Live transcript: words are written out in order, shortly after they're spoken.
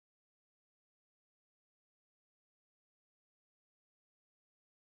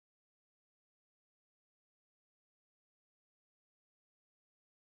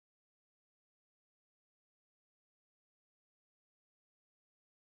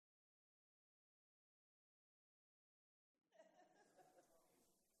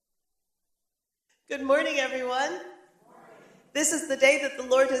Good morning, everyone. This is the day that the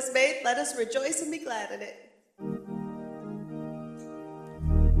Lord has made. Let us rejoice and be glad in it.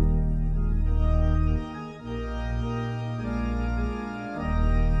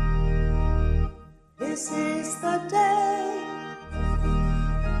 This is the day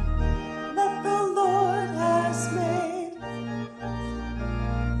that the Lord has made.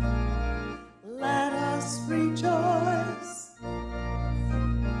 Let us rejoice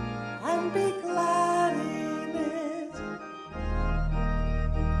and be glad in it.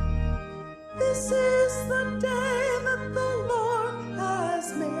 This is the day that the Lord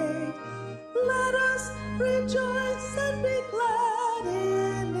has made. Let us rejoice and be glad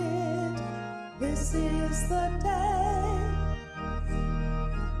in it. This is the day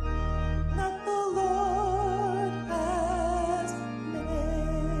that the Lord has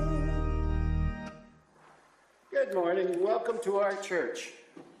made. Good morning. Welcome to our church.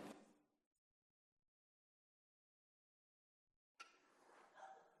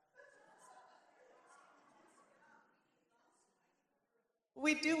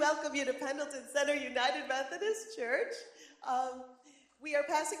 We do welcome you to Pendleton Center United Methodist Church. We are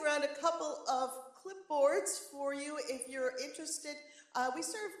passing around a couple of clipboards for you if you're interested. We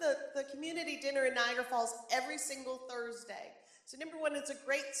serve the community dinner in Niagara Falls every single Thursday. So number one, it's a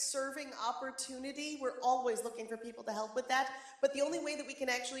great serving opportunity. We're always looking for people to help with that. But the only way that we can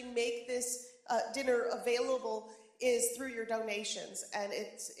actually make this dinner available is through your donations. And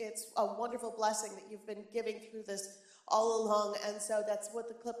it's a wonderful blessing that you've been giving through this all along, and so that's what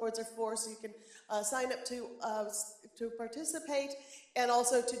the clipboards are for, so you can sign up to participate and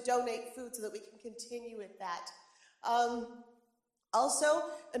also to donate food so that we can continue with that. Also,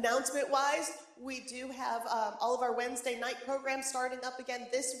 announcement-wise, we do have all of our Wednesday night programs starting up again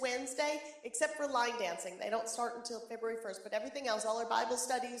this Wednesday, except for line dancing. They don't start until February 1st, but everything else, all our Bible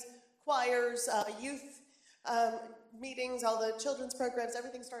studies, choirs, youth meetings, all the children's programs,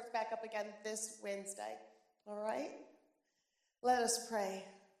 everything starts back up again this Wednesday. All right? Let us pray.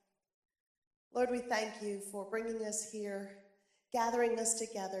 Lord, we thank you for bringing us here, gathering us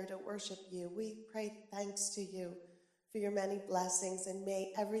together to worship you. We pray thanks to you for your many blessings, and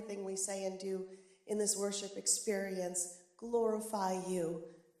may everything we say and do in this worship experience glorify you.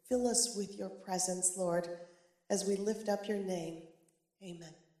 Fill us with your presence, Lord, as we lift up your name.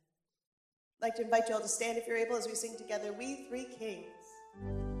 Amen. I'd like to invite you all to stand if you're able as we sing together, We Three Kings.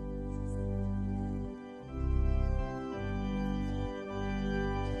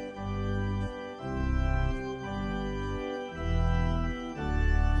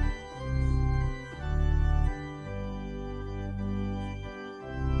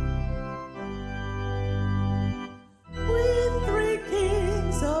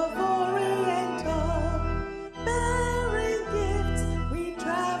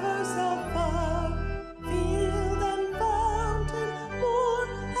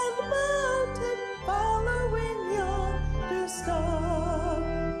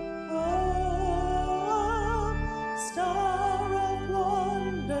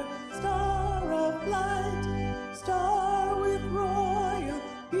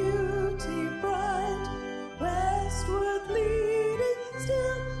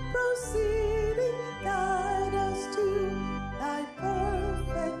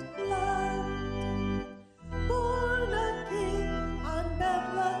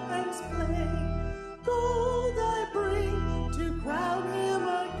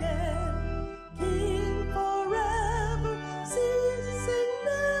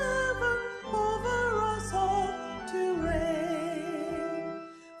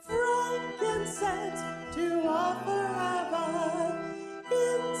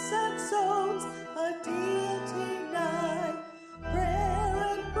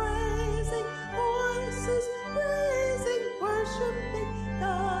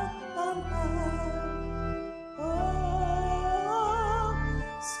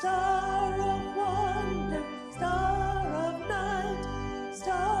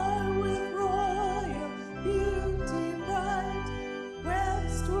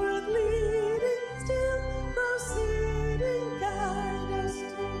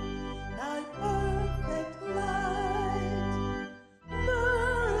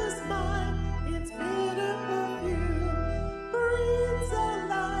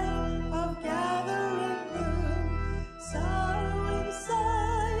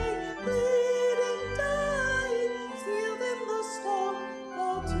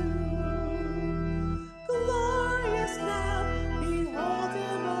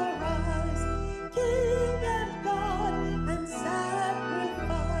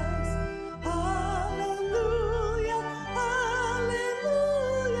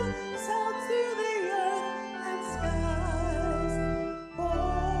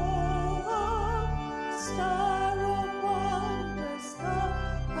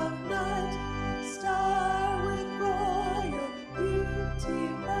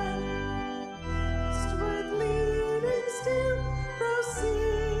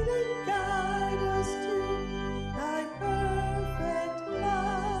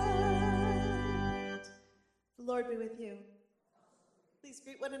 Lord be with you. Please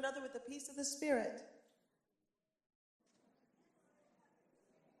greet one another with the peace of the Spirit.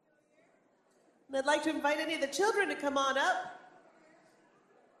 And I'd like to invite any of the children to come on up.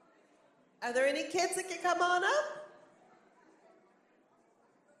 Are there any kids that can come on up?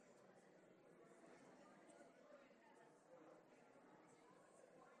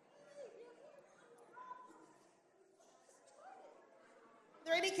 Are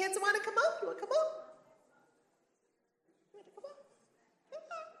there any kids that want to come up? You want to come up? You want to come up? Come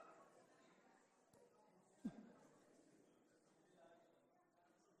on.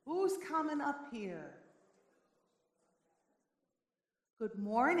 Who's coming up here? Good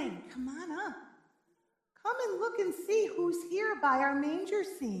morning. Come on up. Come and look and see who's here by our manger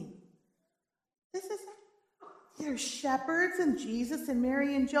scene. There's shepherds and Jesus and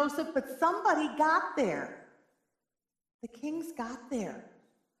Mary and Joseph, but somebody got there. The kings got there.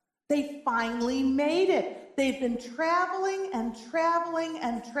 They finally made it. They've been traveling and traveling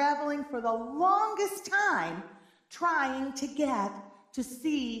and traveling for the longest time, trying to get to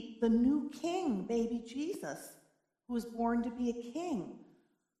see the new king, baby Jesus, who was born to be a king.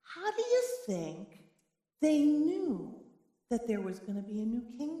 How do you think they knew that there was going to be a new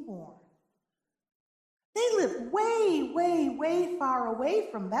king born? They lived way, way, way far away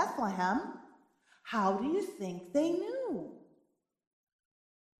from Bethlehem. How do you think they knew?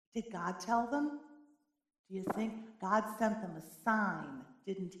 Did God tell them? Do you think God sent them a sign,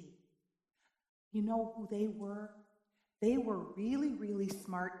 didn't he? You know who they were? They were really, really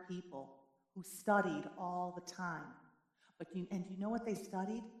smart people who studied all the time. And you know what they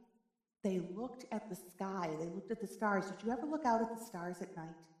studied? They looked at the sky. They looked at the stars. Did you ever look out at the stars at night?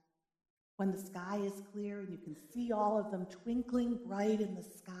 When the sky is clear and you can see all of them twinkling bright in the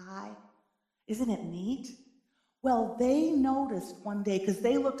sky? Isn't it neat? Well, they noticed one day, because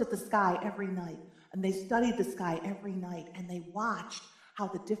they looked at the sky every night, and they studied the sky every night, and they watched how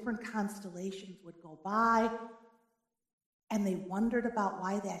the different constellations would go by, and they wondered about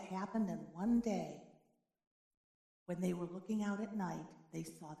why that happened. And one day, when they were looking out at night, they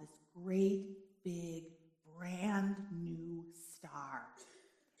saw this great, big, brand new star.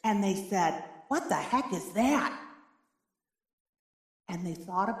 And they said, "What the heck is that?" And they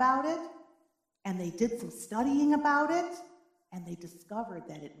thought about it, and they did some studying about it, and they discovered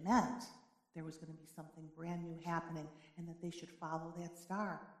that it meant there was going to be something brand new happening and that they should follow that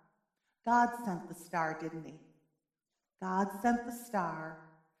star. God sent the star, didn't he? God sent the star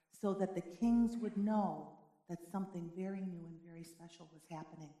so that the kings would know that something very new and very special was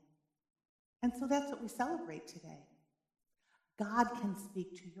happening. And so that's what we celebrate today. God can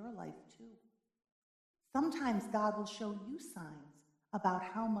speak to your life too. Sometimes God will show you signs about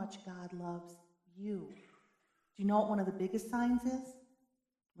how much God loves you. Do you know what one of the biggest signs is?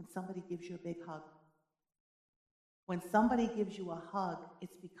 When somebody gives you a big hug. When somebody gives you a hug,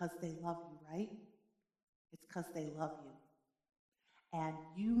 it's because they love you, right? It's because they love you. And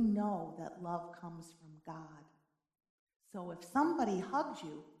you know that love comes from God. So if somebody hugs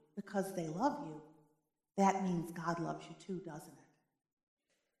you because they love you, that means God loves you too, doesn't it?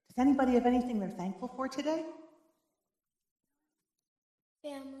 Does anybody have anything they're thankful for today?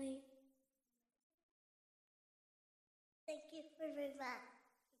 Family. Thank you for that.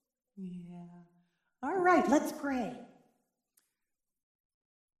 Yeah. All right, let's pray.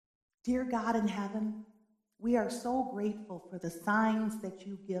 Dear God in heaven, we are so grateful for the signs that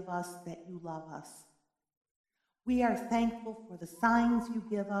you give us that you love us. We are thankful for the signs you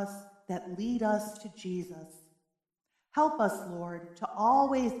give us that lead us to Jesus. Help us, Lord, to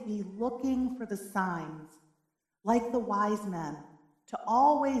always be looking for the signs, like the wise men, to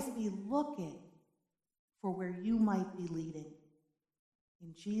always be looking for where you might be leading.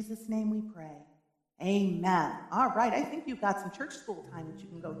 In Jesus' name we pray. Amen. All right, I think you've got some church school time that you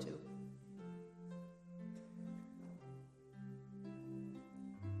can go to.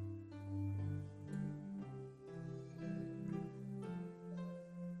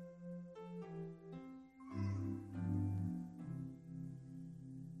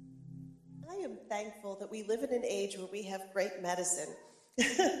 I am thankful that we live in an age where we have great medicine.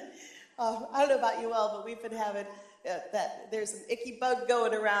 I don't know about you all, but we've been having that there's an icky bug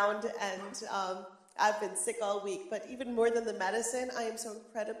going around, and I've been sick all week. But even more than the medicine, I am so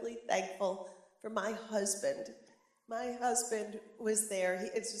incredibly thankful for my husband. My husband was there.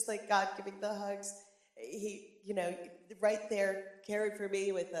 It's just like God giving the hugs. He, right there, cared for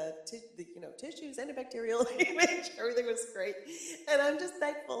me with tissues, antibacterial, everything was great. And I'm just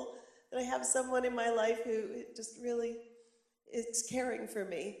thankful that I have someone in my life who just really is caring for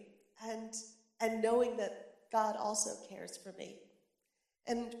me, and knowing that God also cares for me.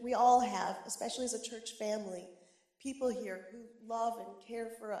 And we all have, especially as a church family, people here who love and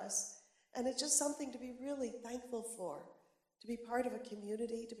care for us. And it's just something to be really thankful for, to be part of a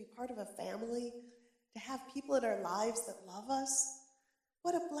community, to be part of a family, to have people in our lives that love us.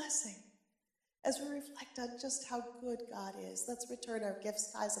 What a blessing. As we reflect on just how good God is, let's return our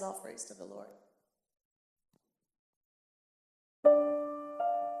gifts, tithes, and offerings to the Lord.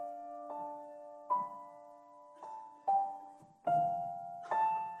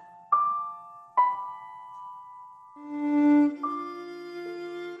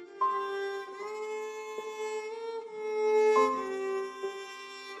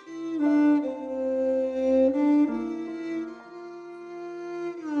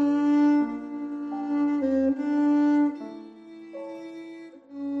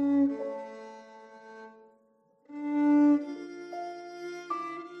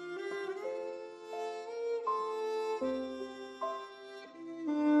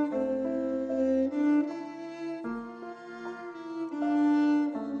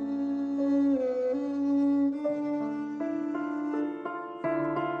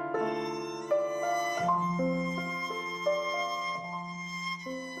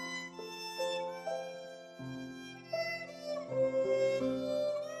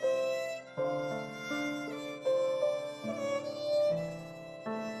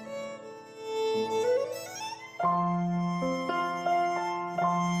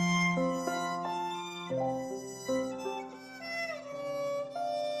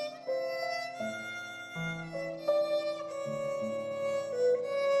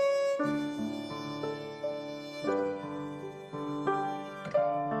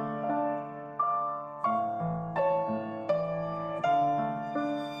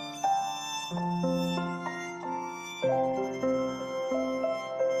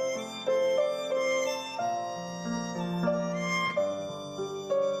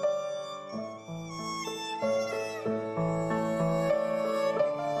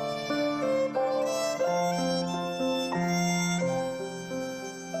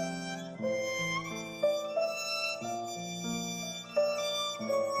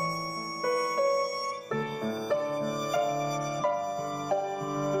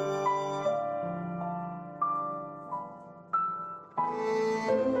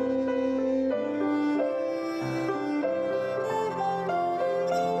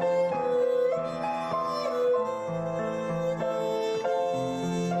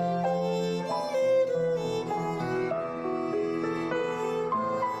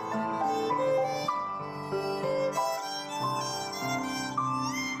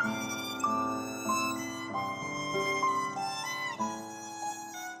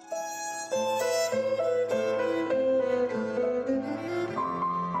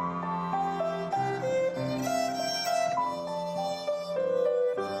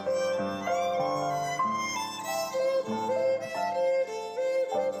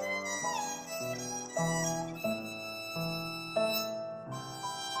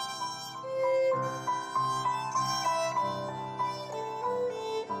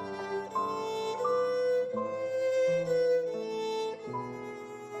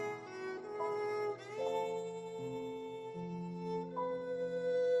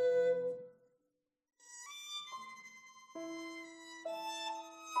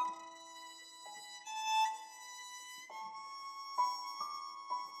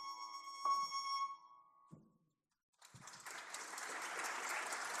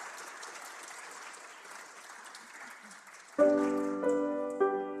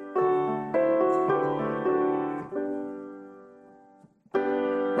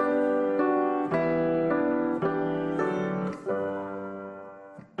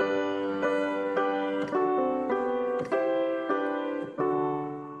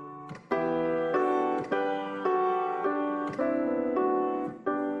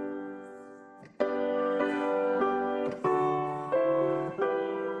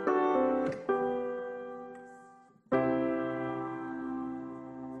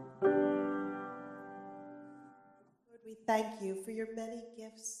 We thank you for your many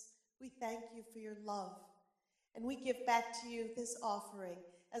gifts. We thank you for your love. And we give back to you this offering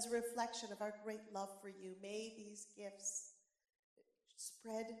as a reflection of our great love for you. May these gifts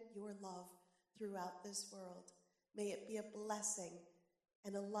spread your love throughout this world. May it be a blessing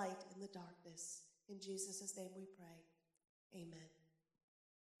and a light in the darkness. In Jesus' name we pray. Amen.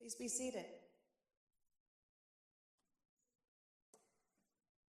 Please be seated.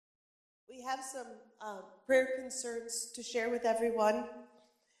 We have some prayer concerns to share with everyone.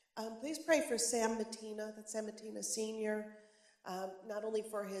 Please pray for Sam Mattina, that's Sam Mattina Sr., not only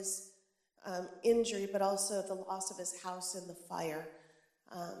for his injury, but also the loss of his house in the fire.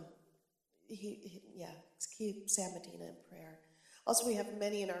 keep Sam Medina in prayer. Also, we have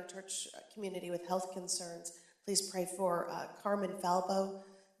many in our church community with health concerns. Please pray for Carmen Falbo,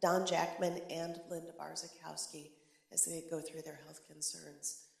 Don Jackman, and Linda Barzakowski as they go through their health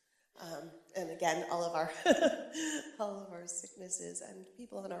concerns. And again, all of our sicknesses and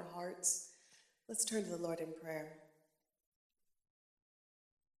people in our hearts. Let's turn to the Lord in prayer.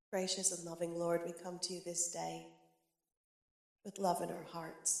 Gracious and loving Lord, we come to you this day with love in our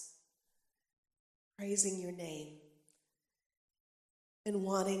hearts, praising your name and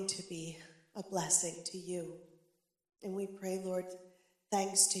wanting to be a blessing to you. And we pray, Lord,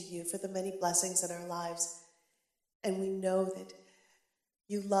 thanks to you for the many blessings in our lives. And we know that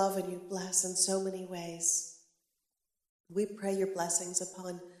you love and you bless in so many ways. We pray your blessings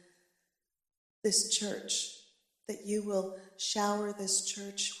upon this church, that you will shower this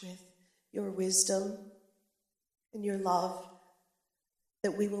church with your wisdom and your love,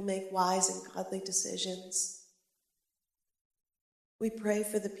 that we will make wise and godly decisions. We pray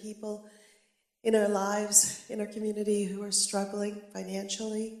for the people in our lives, in our community who are struggling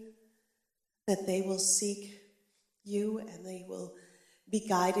financially, that they will seek you and they will be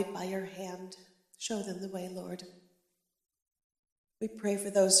guided by your hand. Show them the way, Lord. We pray for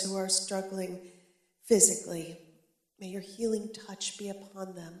those who are struggling physically. May your healing touch be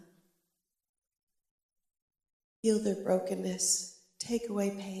upon them. Heal their brokenness. Take away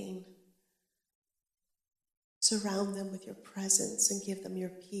pain. Surround them with your presence and give them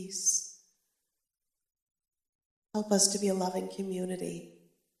your peace. Help us to be a loving community,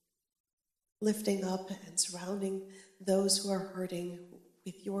 lifting up and surrounding those who are hurting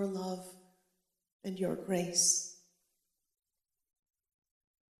with your love and your grace.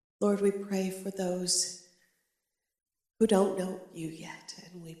 Lord, we pray for those who don't know you yet,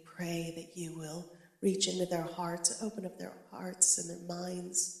 and we pray that you will reach into their hearts, open up their hearts and their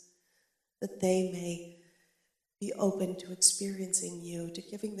minds, that they may be open to experiencing you, to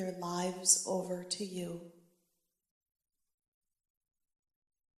giving their lives over to you.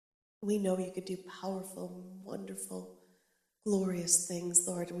 We know you could do powerful, wonderful, glorious things,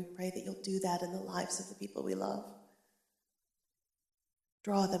 Lord, and we pray that you'll do that in the lives of the people we love.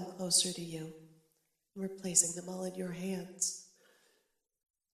 Draw them closer to you. We're placing them all in your hands.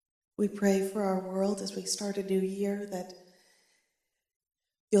 We pray for our world as we start a new year, that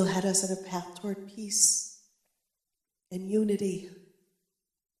you'll head us in a path toward peace and unity.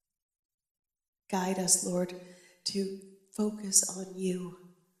 Guide us, Lord, to focus on you,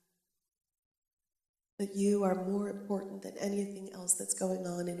 that you are more important than anything else that's going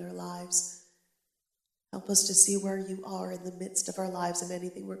on in our lives. Help us to see where you are in the midst of our lives and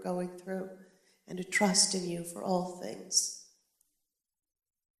anything we're going through, and to trust in you for all things.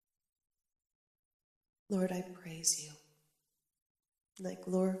 Lord, I praise you, and I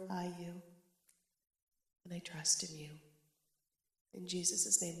glorify you, and I trust in you. In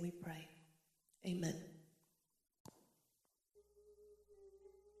Jesus' name we pray. Amen.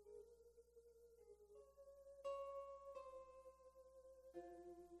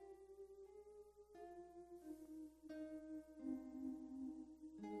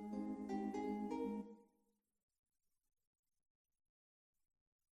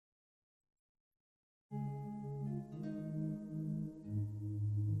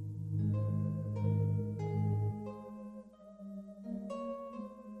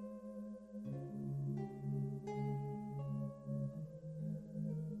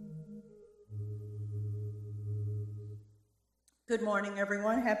 Good morning,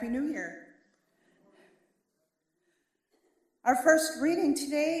 everyone. Happy New Year. Our first reading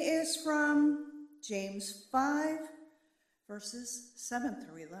today is from James 5, verses 7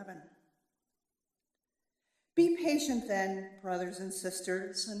 through 11. Be patient then, brothers and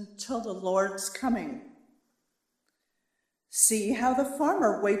sisters, until the Lord's coming. See how the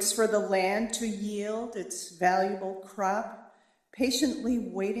farmer waits for the land to yield its valuable crop, patiently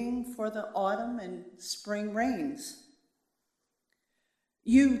waiting for the autumn and spring rains.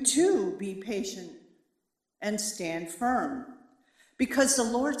 You too be patient and stand firm, because the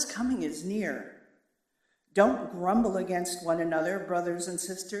Lord's coming is near. Don't grumble against one another, brothers and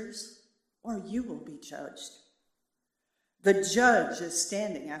sisters, or you will be judged. The judge is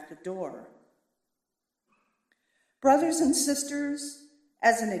standing at the door. Brothers and sisters,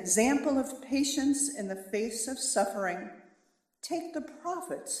 as an example of patience in the face of suffering, take the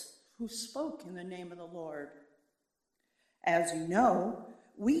prophets who spoke in the name of the Lord. As you know,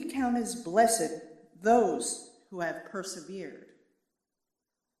 we count as blessed those who have persevered.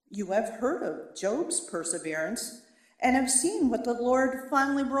 You have heard of Job's perseverance and have seen what the Lord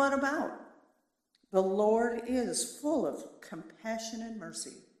finally brought about. The Lord is full of compassion and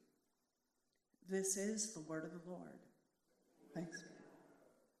mercy. This is the word of the Lord. Thanks.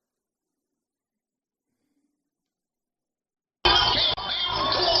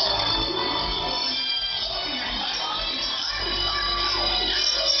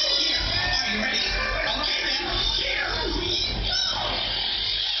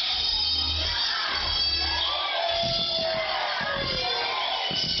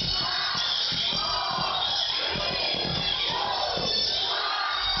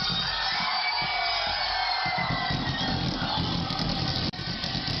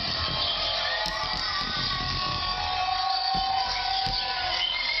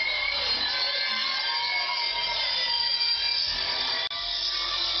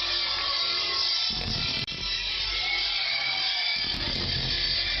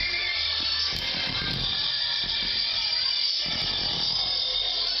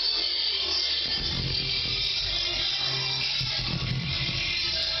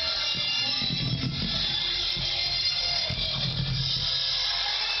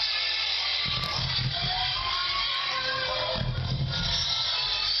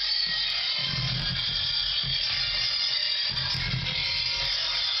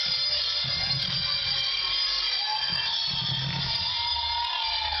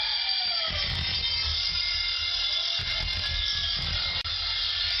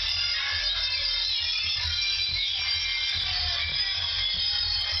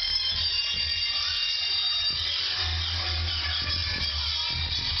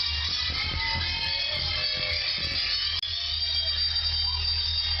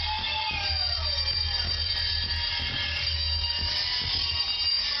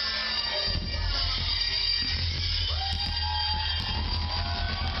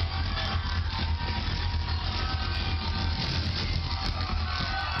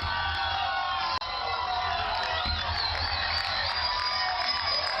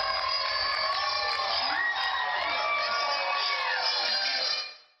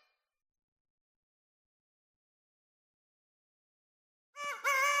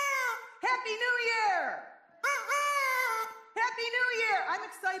 Happy New Year! Happy New Year! I'm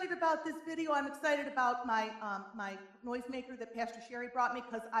excited about this video. I'm excited about my noisemaker that Pastor Sherry brought me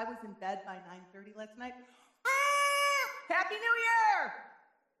because I was in bed by 9:30 last night. Happy New Year!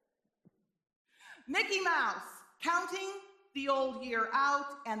 Mickey Mouse counting the old year out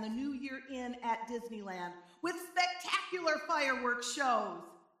and the new year in at Disneyland with spectacular fireworks shows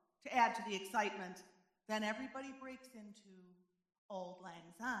to add to the excitement. Then everybody breaks into Auld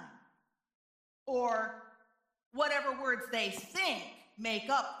Lang Syne, or whatever words they think make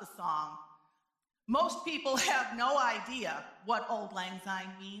up the song. Most people have no idea what Auld Lang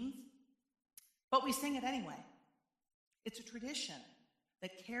Syne means, but we sing it anyway. It's a tradition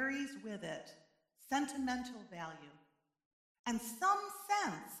that carries with it sentimental value and some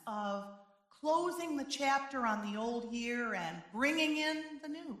sense of closing the chapter on the old year and bringing in the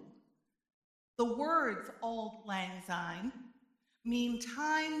new. The words Auld Lang Syne mean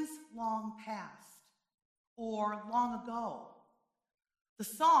times long past or long ago. The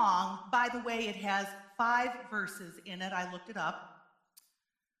song, by the way, it has 5 verses in it, I looked it up,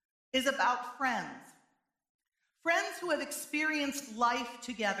 is about friends. Friends who have experienced life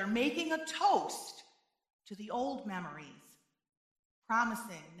together, making a toast to the old memories,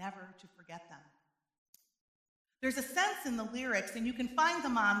 promising never to forget them. There's a sense in the lyrics, and you can find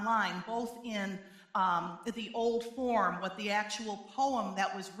them online, both in the old form, what the actual poem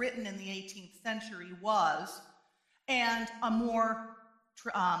that was written in the 18th century was, and a more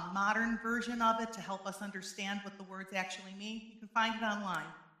modern version of it to help us understand what the words actually mean. You can find it online.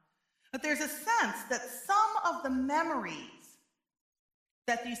 But there's a sense that some of the memories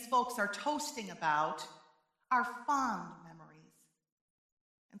that these folks are toasting about are fond memories.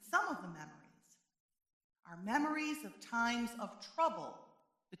 And some of the memories are memories of times of trouble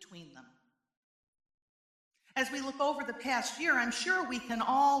between them. As we look over the past year, I'm sure we can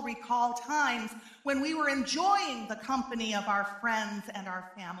all recall times when we were enjoying the company of our friends and our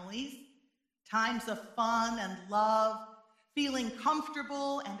families, times of fun and love, feeling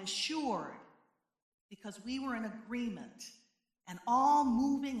comfortable and assured because we were in agreement and all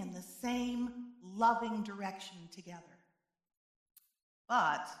moving in the same loving direction together.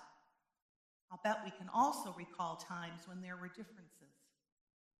 But I'll bet we can also recall times when there were differences,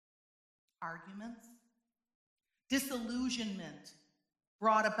 arguments, disillusionment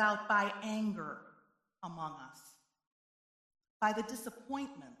brought about by anger among us, by the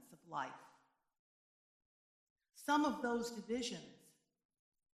disappointments of life. Some of those divisions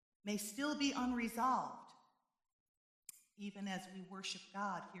may still be unresolved, even as we worship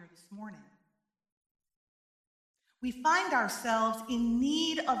God here this morning. we find ourselves in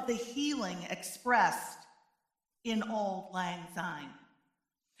need of the healing expressed in Auld Lang Syne.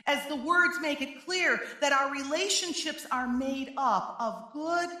 As the words make it clear that our relationships are made up of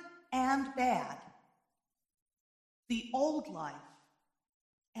good and bad, the old life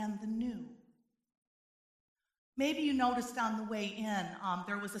and the new. Maybe you noticed on the way in,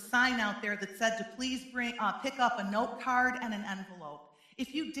 there was a sign out there that said to please pick up a note card and an envelope.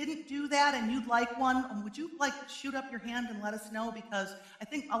 If you didn't do that and you'd like one, would you shoot up your hand and let us know? Because I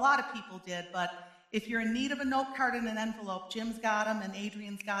think a lot of people did, but if you're in need of a note card and an envelope, Jim's got them and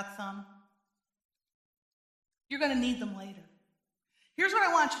Adrian's got some. You're going to need them later. Here's what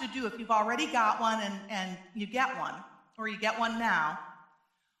I want you to do if you've already got one and you get one, or you get one now.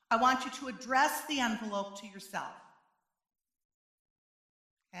 I want you to address the envelope to yourself.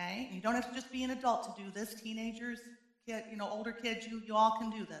 Okay? You don't have to just be an adult to do this. Teenagers, older kids, you all can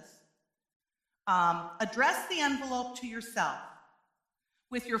do this. Address the envelope to yourself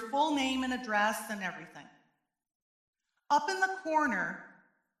with your full name and address and everything. Up in the corner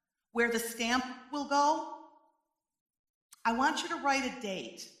where the stamp will go, I want you to write a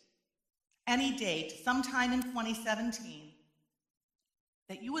date, any date, sometime in 2017,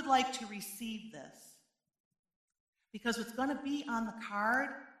 that you would like to receive this. Because what's going to be on the card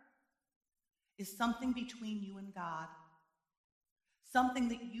is something between you and God, something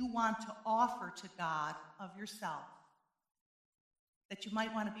that you want to offer to God of yourself, that you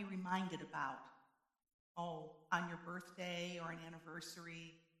might want to be reminded about. On your birthday or an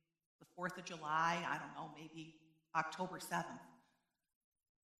anniversary, the 4th of July, I don't know, maybe October 7th.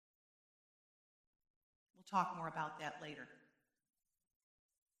 We'll talk more about that later.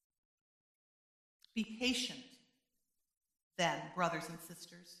 Be patient, then, brothers and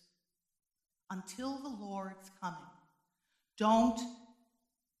sisters, until the Lord's coming. Don't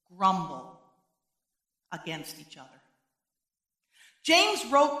grumble against each other. James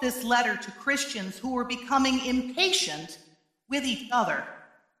wrote this letter to Christians who were becoming impatient with each other,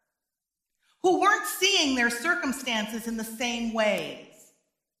 who weren't seeing their circumstances in the same ways,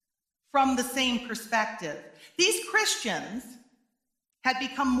 from the same perspective. These Christians had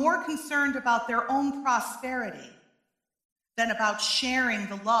become more concerned about their own prosperity than about sharing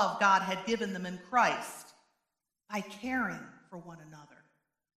the love God had given them in Christ by caring for one another,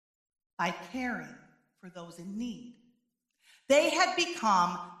 by caring for those in need. They had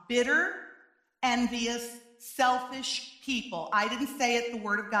become bitter, envious, selfish people. I didn't say it, the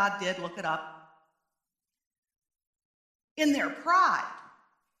Word of God did, look it up. In their pride,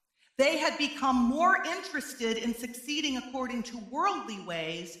 they had become more interested in succeeding according to worldly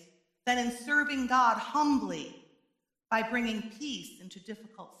ways than in serving God humbly by bringing peace into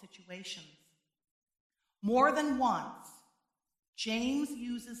difficult situations. More than once, James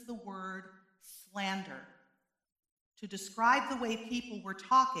uses the word slander to describe the way people were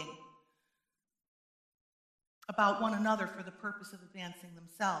talking about one another for the purpose of advancing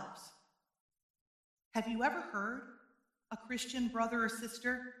themselves. Have you ever heard a Christian brother or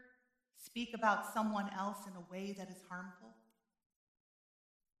sister speak about someone else in a way that is harmful?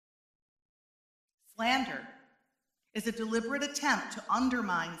 Slander is a deliberate attempt to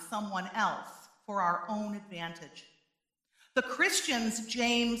undermine someone else for our own advantage. The Christians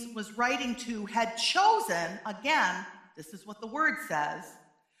James was writing to had chosen, again, this is what the word says,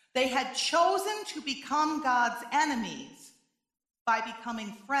 they had chosen to become God's enemies by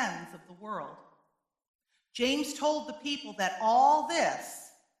becoming friends of the world. James told the people that all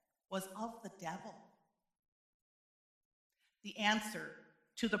this was of the devil. The answer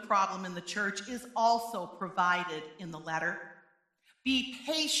to the problem in the church is also provided in the letter. Be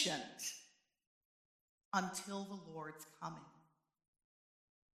patient until the Lord's coming.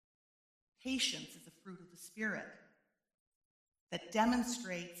 Patience is a fruit of the Spirit that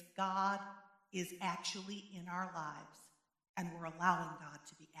demonstrates God is actually in our lives and we're allowing God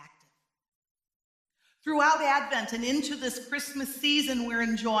to be active. Throughout Advent and into this Christmas season we're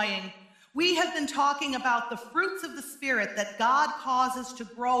enjoying, we have been talking about the fruits of the Spirit that God causes to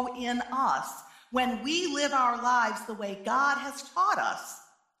grow in us when we live our lives the way God has taught us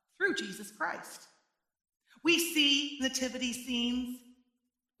through Jesus Christ. We see nativity scenes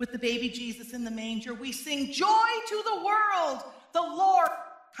with the baby Jesus in the manger. We sing, "Joy to the world, the Lord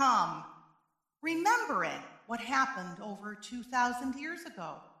come," remembering what happened over 2,000 years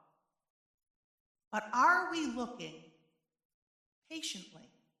ago. But are we looking patiently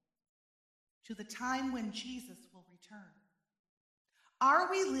to the time when Jesus will return? Are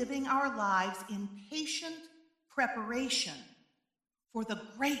we living our lives in patient preparation for the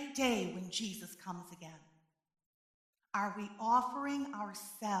great day when Jesus comes again? Are we offering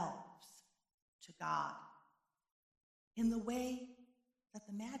ourselves to God? in the way that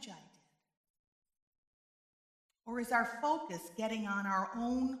the Magi did? Or is our focus getting on our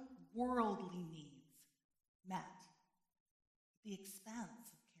own worldly needs met at the expense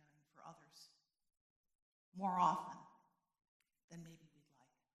of caring for others more often than maybe we'd like?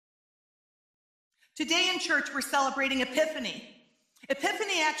 Today in church, we're celebrating Epiphany.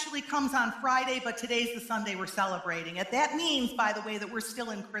 Epiphany actually comes on Friday, but today's the Sunday we're celebrating it. That means, by the way, that we're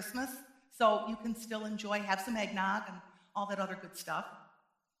still in Christmas, so you can still enjoy, have some eggnog and all that other good stuff.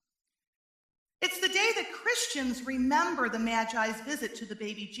 It's the day that Christians remember the Magi's visit to the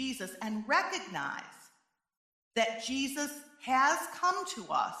baby Jesus and recognize that Jesus has come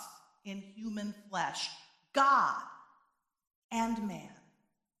to us in human flesh, God and man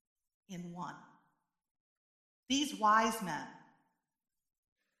in one. These wise men,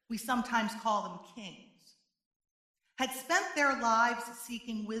 we sometimes call them kings, had spent their lives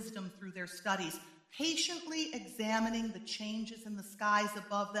seeking wisdom through their studies, patiently examining the changes in the skies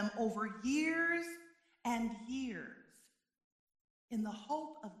above them over years and years in the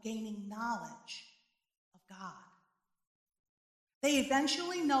hope of gaining knowledge of God. They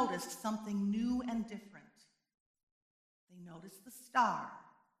eventually noticed something new and different. They noticed the star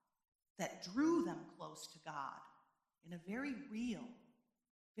that drew them close to God in a very real,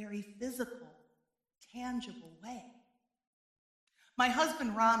 very physical, tangible way. My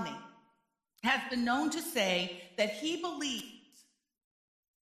husband, Romney, has been known to say that he believes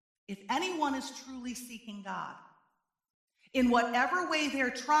if anyone is truly seeking God, in whatever way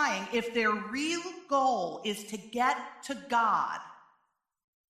they're trying, if their real goal is to get to God,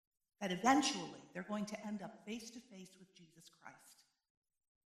 that eventually they're going to end up face to face with Jesus Christ.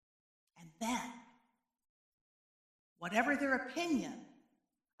 And then, whatever their opinion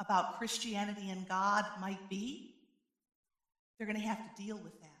about Christianity and God might be, they're going to have to deal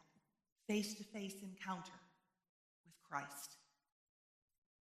with that face-to-face encounter with Christ.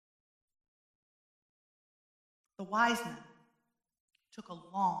 The wise men took a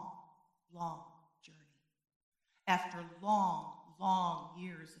long, long journey after long, long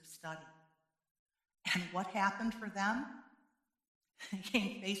years of study. And what happened for them? They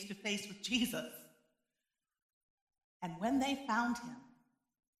came face-to-face with Jesus. And when they found him,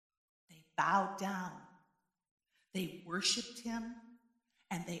 they bowed down, they worshiped him,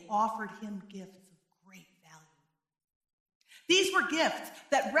 and they offered him gifts of great value. These were gifts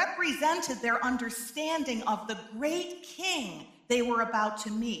that represented their understanding of the great king they were about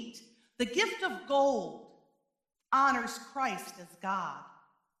to meet. The gift of gold honors Christ as God.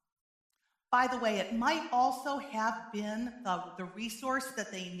 By the way, it might also have been the resource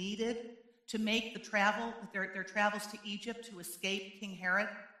that they needed to make their travels to Egypt to escape King Herod.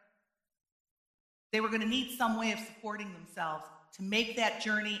 They were going to need some way of supporting themselves to make that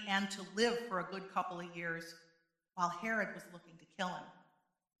journey and to live for a good couple of years while Herod was looking to kill him.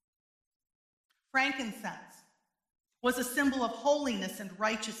 Frankincense was a symbol of holiness and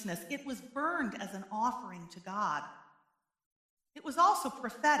righteousness. It was burned as an offering to God. It was also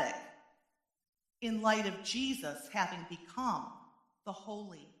prophetic in light of Jesus having become the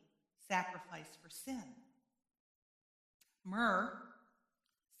holy sacrifice for sin. Myrrh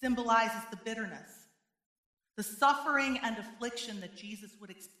symbolizes the bitterness, the suffering and affliction that Jesus would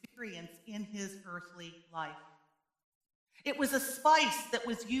experience in his earthly life. It was a spice that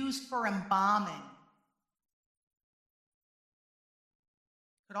was used for embalming.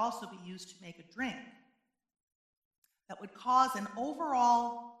 It could also be used to make a drink that would cause an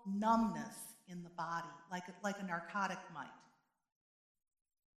overall numbness in the body, like a narcotic might.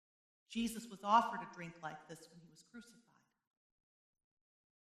 Jesus was offered a drink like this when he was crucified.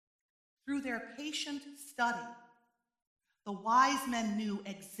 Through their patient study, the wise men knew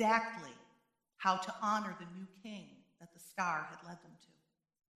exactly how to honor the new king that the star had led them to.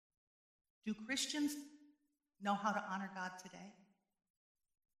 Do Christians know how to honor God today?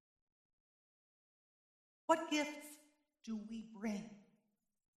 What gifts do we bring?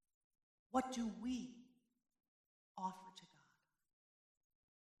 What do we offer to God?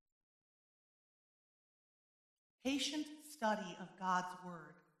 Patient study of God's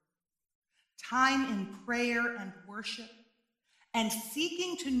word, time in prayer and worship, and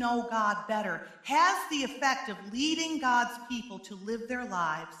seeking to know God better has the effect of leading God's people to live their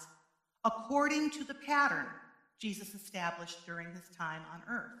lives according to the pattern Jesus established during his time on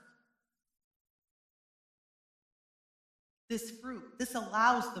earth. This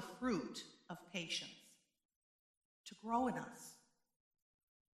allows the fruit of patience to grow in us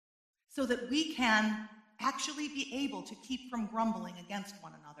so that we can actually be able to keep from grumbling against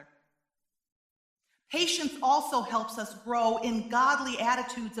one another. Patience also helps us grow in godly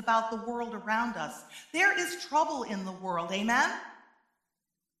attitudes about the world around us. There is trouble in the world, amen?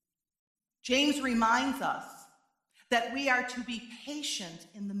 James reminds us that we are to be patient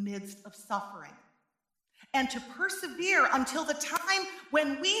in the midst of suffering and to persevere until the time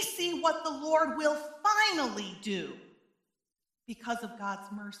when we see what the Lord will finally do because of God's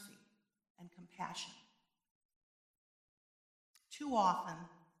mercy and compassion. Too often,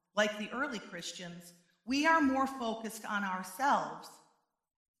 like the early Christians, we are more focused on ourselves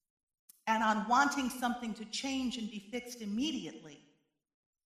and on wanting something to change and be fixed immediately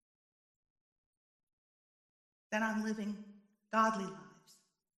than on living godly lives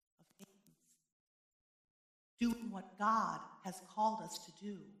of patience, doing what God has called us to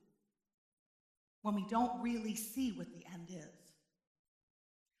do when we don't really see what the end is.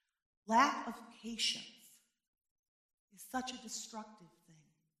 Lack of patience is such a destructive thing.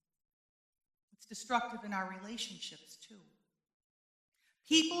 It's destructive in our relationships too.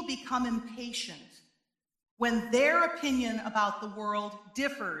 People become impatient when their opinion about the world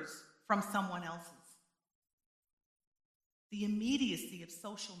differs from someone else's. The immediacy of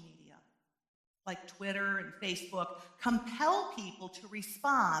social media, like Twitter and Facebook, compel people to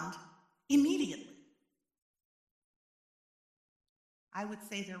respond immediately. I would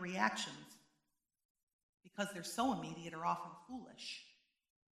say their reactions, because they're so immediate, are often foolish.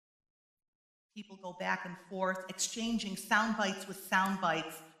 People go back and forth, exchanging sound bites with sound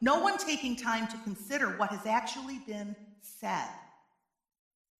bites, no one taking time to consider what has actually been said,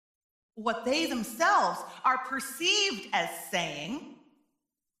 what they themselves are perceived as saying,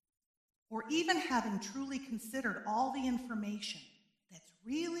 or even having truly considered all the information that's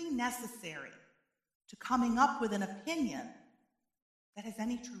really necessary to coming up with an opinion that has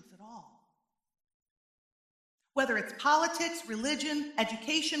any truth at all. Whether it's politics, religion,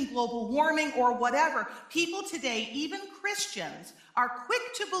 education, global warming, or whatever, people today, even Christians, are quick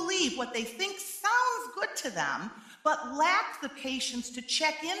to believe what they think sounds good to them, but lack the patience to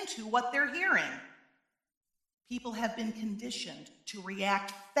check into what they're hearing. People have been conditioned to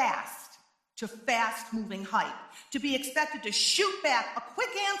react fast to fast-moving hype, to be expected to shoot back a quick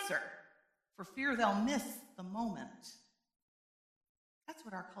answer for fear they'll miss the moment. That's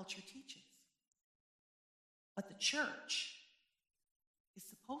what our culture teaches. But the church is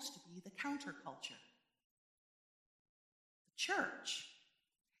supposed to be the counterculture. The church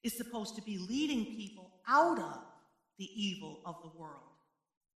is supposed to be leading people out of the evil of the world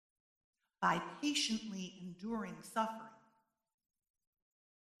by patiently enduring suffering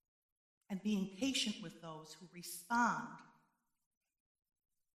and being patient with those who respond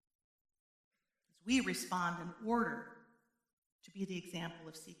as we respond in order to be the example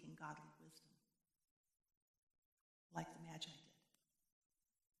of seeking godly wisdom, like the Magi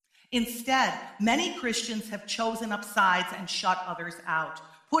did. Instead, many Christians have chosen up sides and shut others out,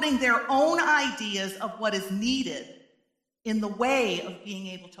 putting their own ideas of what is needed in the way of being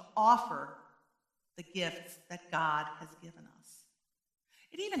able to offer the gifts that God has given us.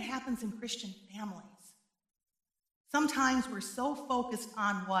 It even happens in Christian families. Sometimes we're so focused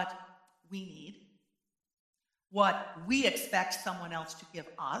on what we need, what we expect someone else to give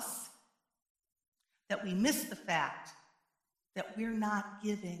us, that we miss the fact that we're not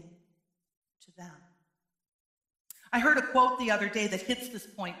giving to them. I heard a quote the other day that hits this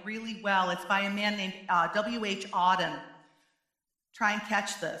point really well. It's by a man named W.H. Auden. Try and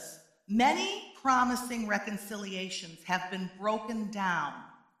catch this. Many promising reconciliations have been broken down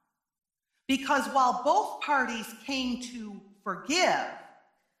because while both parties came to forgive,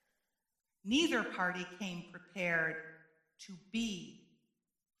 neither party came prepared to be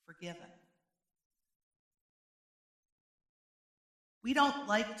forgiven. We don't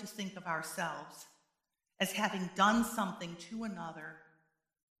like to think of ourselves as having done something to another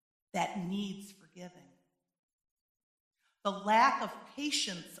that needs forgiving. The lack of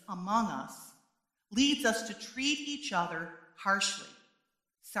patience among us leads us to treat each other harshly,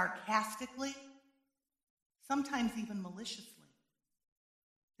 sarcastically, sometimes even maliciously.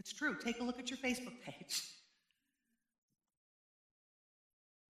 It's true. Take a look at your Facebook page.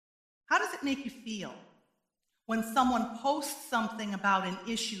 How does it make you feel when someone posts something about an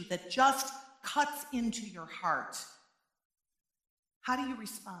issue that just cuts into your heart? How do you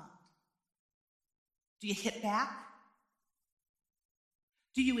respond? Do you hit back?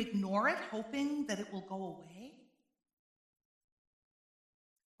 Do you ignore it, hoping that it will go away?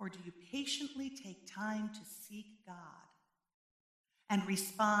 Or do you patiently take time to seek God and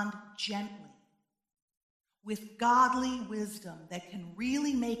respond gently with godly wisdom that can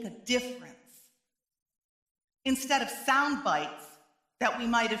really make a difference, instead of sound bites that we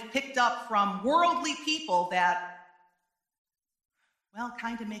might have picked up from worldly people that, well,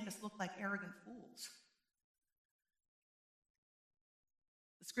 kind of make us look like arrogant fools.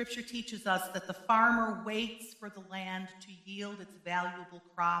 The scripture teaches us that the farmer waits for the land to yield its valuable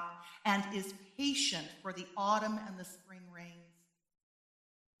crop and is patient for the autumn and the spring rains.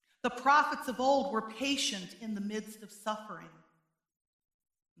 The prophets of old were patient in the midst of suffering.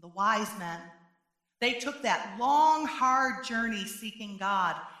 The wise men, they took that long, hard journey seeking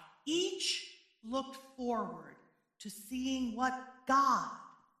God. Each looked forward to seeing what God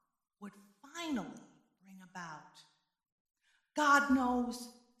would finally bring about. God knows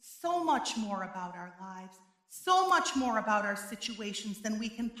so much more about our lives, so much more about our situations than we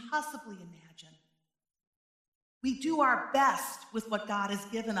can possibly imagine. We do our best with what God has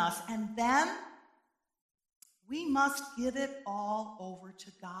given us, and then we must give it all over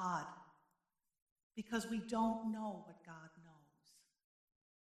to God because we don't know what God knows.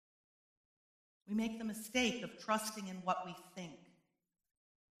 We make the mistake of trusting in what we think,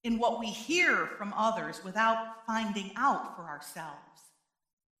 in what we hear from others without finding out for ourselves,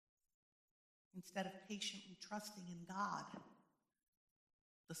 instead of patiently trusting in God,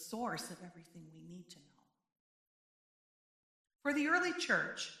 the source of everything we need to know. For the early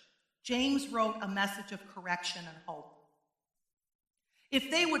church, James wrote a message of correction and hope.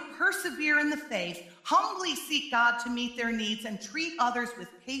 If they would persevere in the faith, humbly seek God to meet their needs, and treat others with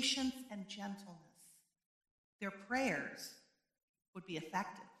patience and gentleness, their prayers would be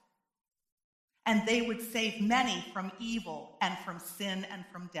effective. And they would save many from evil and from sin and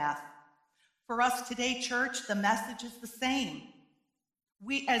from death. For us today, church, the message is the same.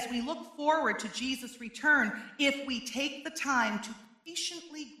 As we look forward to Jesus' return, if we take the time to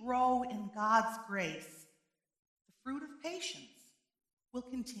patiently grow in God's grace, the fruit of patience will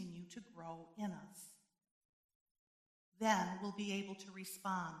continue to grow in us. Then we'll be able to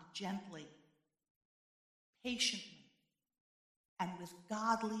respond gently, patiently, and with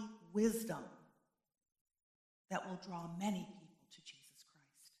godly wisdom that will draw many people to Jesus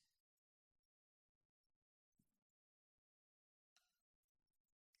Christ.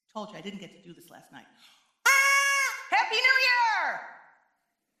 Told you I didn't get to do this last night. Happy New Year!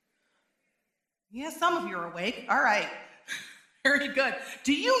 Yeah, some of you are awake. All right. Very good.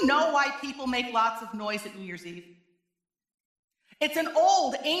 Do you know why people make lots of noise at New Year's Eve? It's an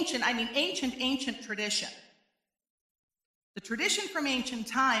old, ancient tradition. The tradition from ancient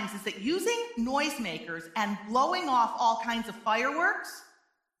times is that using noisemakers and blowing off all kinds of fireworks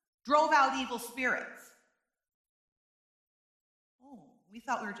drove out evil spirits. Oh, we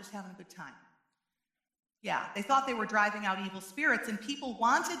thought we were just having a good time. Yeah, they thought they were driving out evil spirits, and people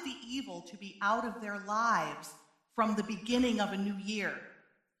wanted the evil to be out of their lives from the beginning of a new year.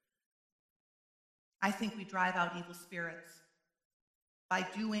 I think we drive out evil spirits by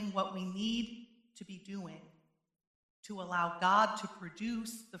doing what we need to be doing to allow God to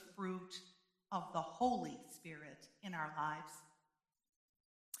produce the fruit of the Holy Spirit in our lives.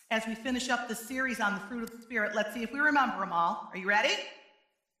 As we finish up this series on the fruit of the Spirit, let's see if we remember them all. Are you ready?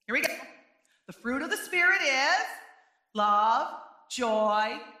 Here we go. The fruit of the Spirit is love,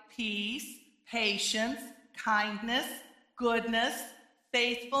 joy, peace, patience, kindness, goodness,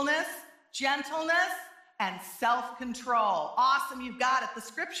 faithfulness, gentleness, and self-control. Awesome, you've got it. The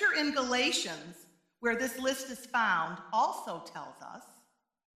scripture in Galatians, where this list is found, also tells us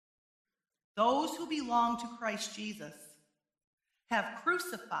those who belong to Christ Jesus have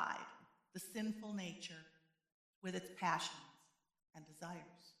crucified the sinful nature with its passions and desires.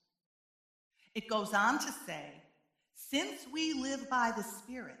 It goes on to say, since we live by the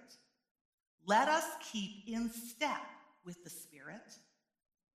Spirit, let us keep in step with the Spirit.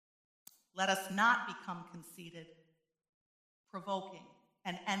 Let us not become conceited, provoking,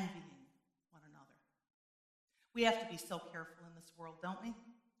 and envying one another. We have to be so careful in this world, don't we?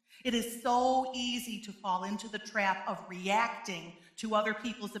 It is so easy to fall into the trap of reacting to other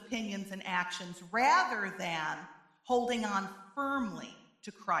people's opinions and actions rather than holding on firmly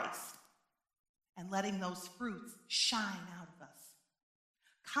to Christ and letting those fruits shine out of us.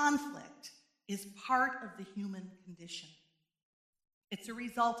 Conflict is part of the human condition. It's a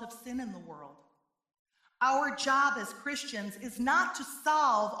result of sin in the world. Our job as Christians is not to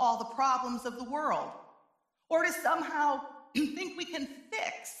solve all the problems of the world or to somehow think we can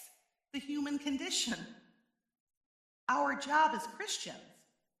fix the human condition. Our job as Christians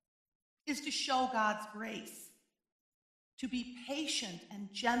is to show God's grace, to be patient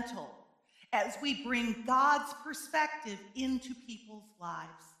and gentle as we bring God's perspective into people's lives,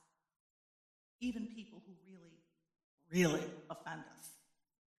 even people who really offend us.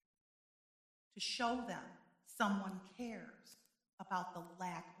 To show them someone cares about the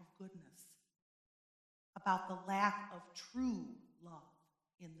lack of goodness, about the lack of true love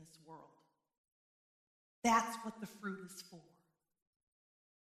in this world. That's what the fruit is for.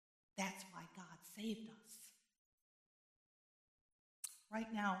 That's why God saved us.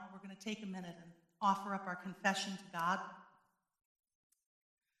 Right now, we're going to take a minute and offer up our confession to God.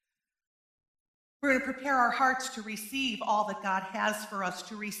 We're going to prepare our hearts to receive all that God has for us,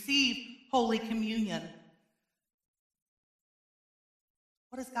 to receive Holy Communion.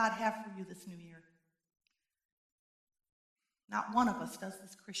 What does God have for you this new year? Not one of us does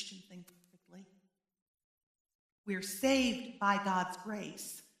this Christian thing perfectly. We're saved by God's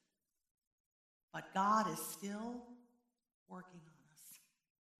grace, but God is still working on us.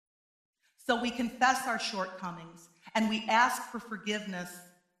 So we confess our shortcomings, and we ask for forgiveness,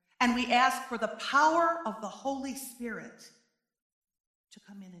 and we ask for the power of the Holy Spirit to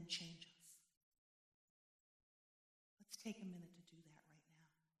come in and change us. Let's take a minute to do that right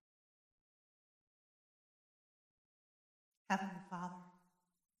now. Heavenly Father,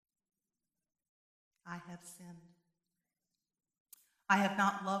 I have sinned. I have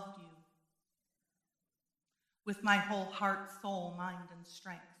not loved you with my whole heart, soul, mind, and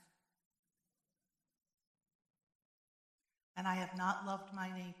strength. And I have not loved my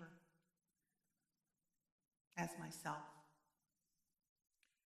neighbor as myself.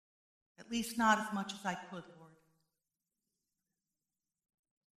 At least not as much as I could, Lord.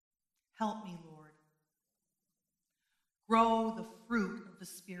 Help me, Lord. Grow the fruit of the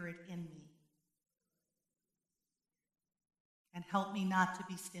Spirit in me. And help me not to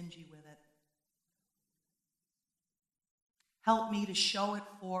be stingy with it. Help me to show it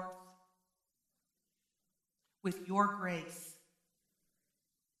forth with your grace.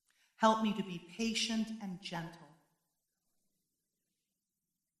 Help me to be patient and gentle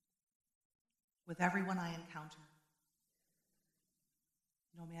with everyone I encounter,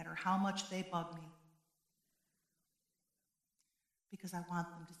 no matter how much they bug me, because I want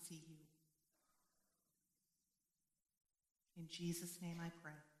them to see you. In Jesus' name I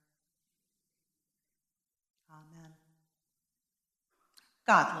pray. Amen.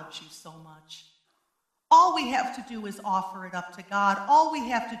 God loves you so much. All we have to do is offer it up to God. All we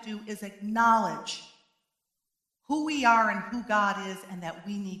have to do is acknowledge who we are and who God is, and that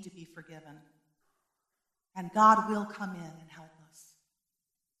we need to be forgiven. And God will come in and help us.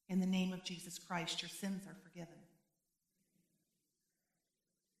 In the name of Jesus Christ, your sins are forgiven.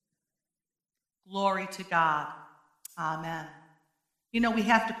 Glory to God. Amen. You know, we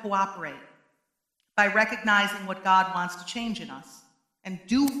have to cooperate by recognizing what God wants to change in us and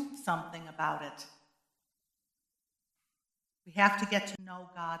do something about it. We have to get to know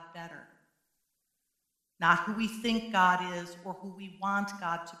God better. Not who we think God is or who we want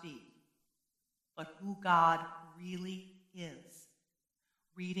God to be, but who God really is.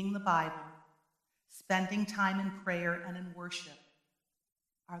 Reading the Bible, spending time in prayer and in worship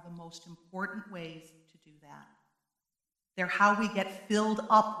are the most important ways to do that. They're how we get filled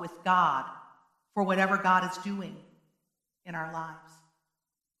up with God for whatever God is doing in our lives,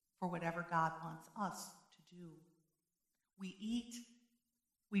 for whatever God wants us to do. We eat,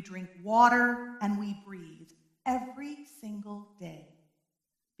 we drink water, and we breathe every single day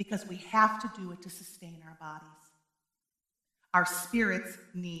because we have to do it to sustain our bodies. Our spirits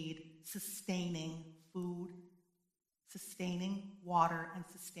need sustaining food, sustaining water, and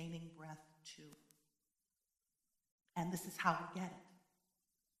sustaining breath too. And this is how we get it.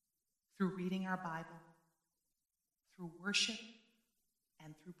 Through reading our Bible, through worship,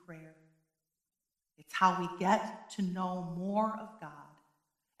 and through prayer. It's how we get to know more of God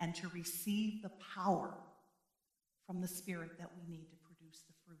and to receive the power from the Spirit that we need to produce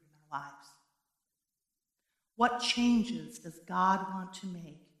the fruit in our lives. What changes does God want to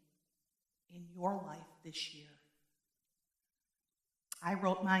make in your life this year? I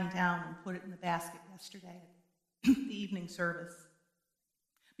wrote mine down and put it in the basket yesterday at the evening service.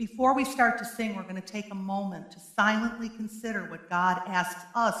 Before we start to sing, we're going to take a moment to silently consider what God asks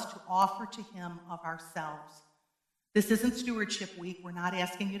us to offer to him of ourselves. This isn't Stewardship Week. We're not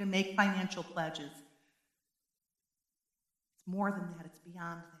asking you to make financial pledges. It's more than that. It's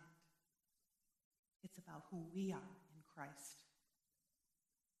beyond that. It's about who we are in Christ.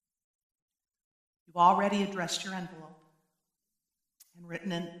 You've already addressed your envelope and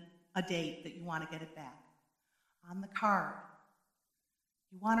written in a date that you want to get it back. On the card,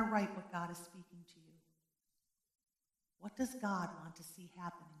 you want to write what God is speaking to you. What does God want to see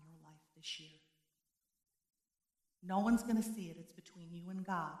happen in your life this year? No one's going to see it. It's between you and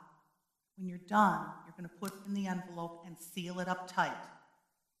God. When you're done, you're going to put it in the envelope and seal it up tight.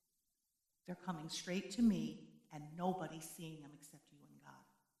 They're coming straight to me, and nobody's seeing them except you and God.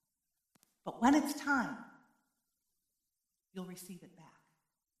 But when it's time, you'll receive it back.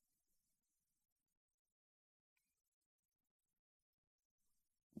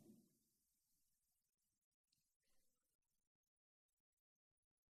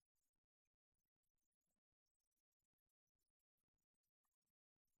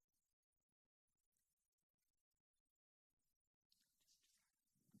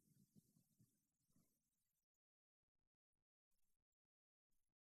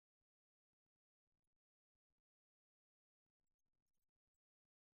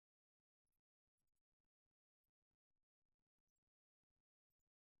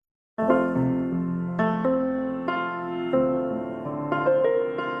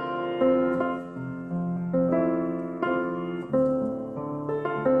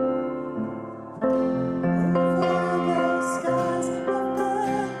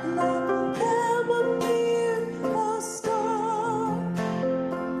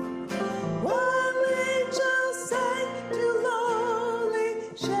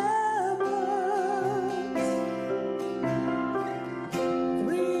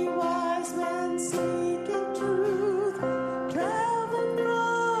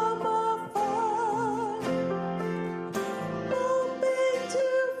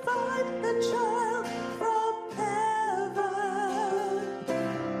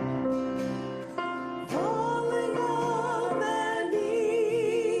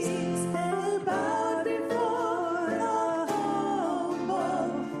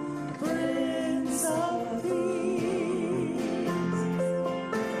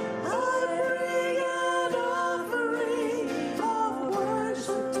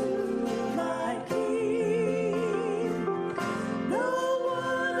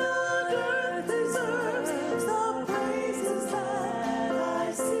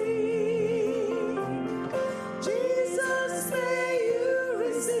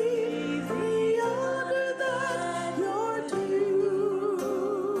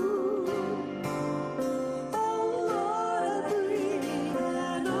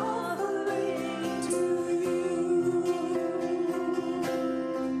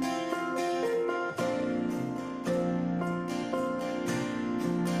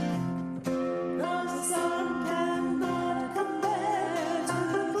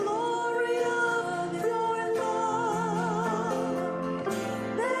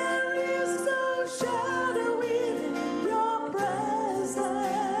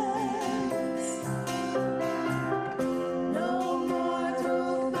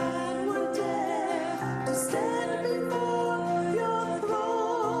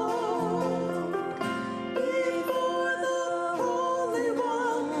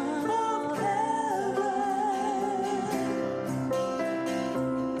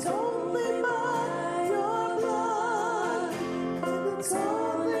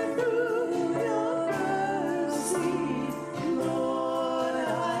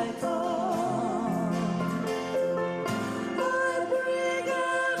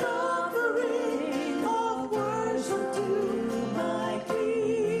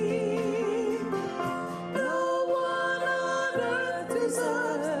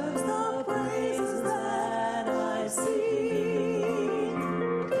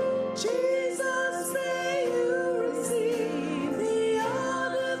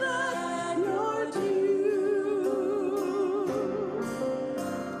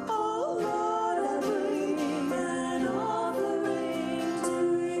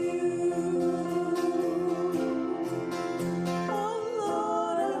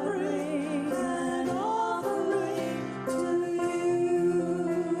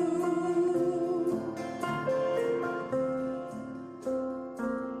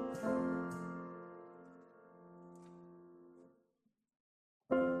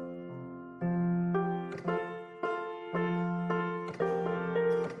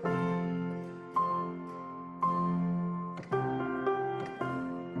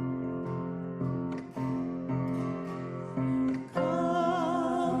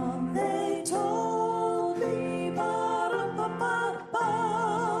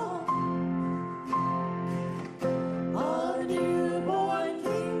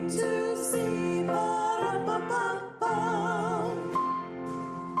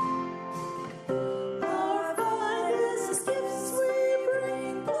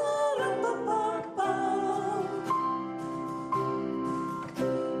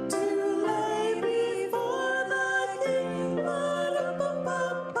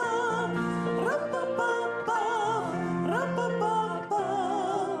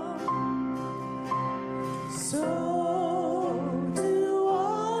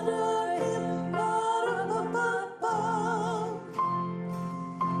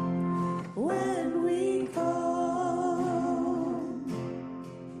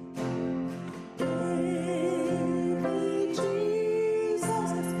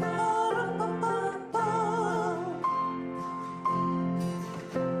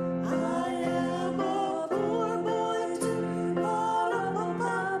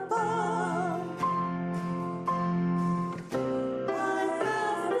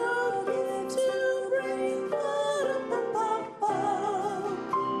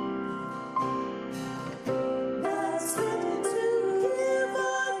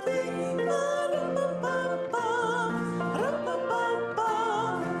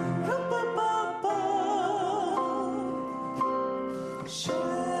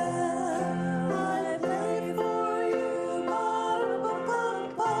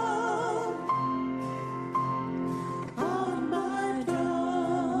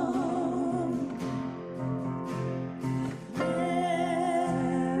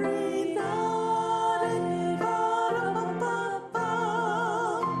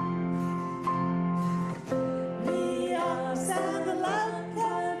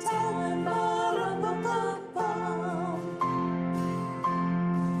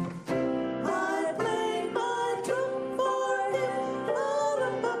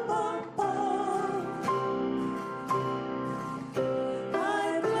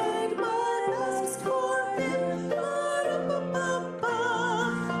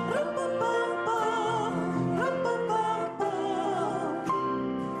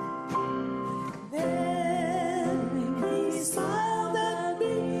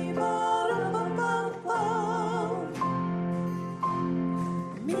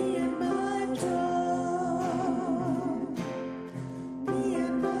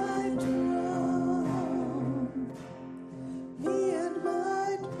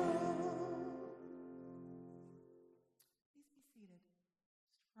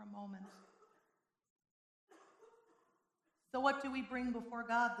 moment. So what do we bring before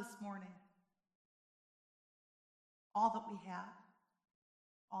God this morning? All that we have,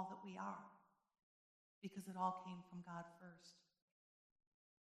 all that we are, because it all came from God first.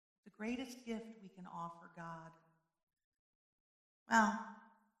 The greatest gift we can offer God, well,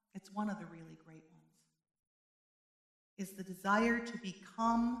 it's one of the really great ones, is the desire to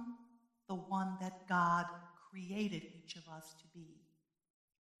become the one that God created each of us to be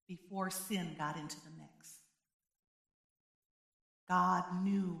before sin got into the mix. God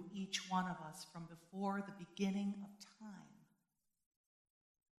knew each one of us from before the beginning of time.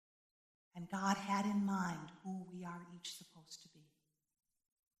 And God had in mind who we are each supposed to be.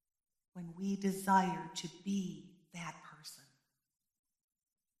 When we desire to be that person,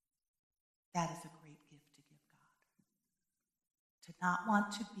 that is a great gift to give God. To not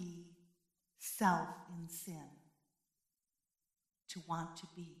want to be self in sin, to want to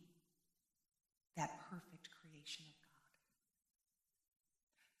be that perfect creation of God.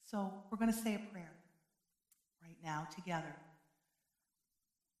 So we're going to say a prayer right now together.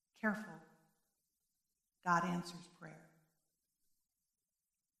 Careful. God answers prayer.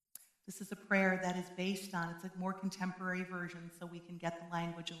 This is a prayer that is based on, it's a more contemporary version so we can get the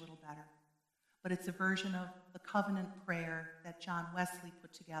language a little better. But it's a version of the covenant prayer that John Wesley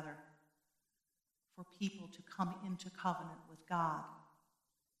put together for people to come into covenant with God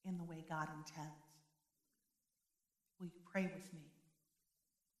in the way God intends. Will you pray with me?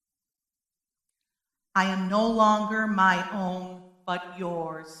 I am no longer my own, but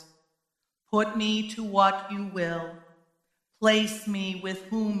yours. Put me to what you will. Place me with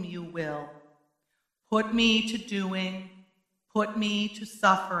whom you will. Put me to doing. Put me to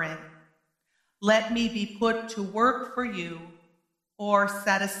suffering. Let me be put to work for you or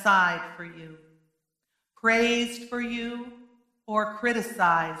set aside for you. Praised for you or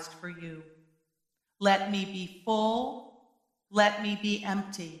criticized for you. Let me be full. Let me be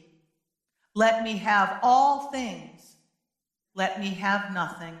empty. Let me have all things. Let me have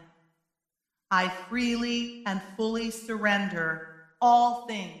nothing. I freely and fully surrender all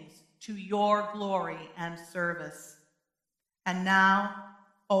things to your glory and service. And now,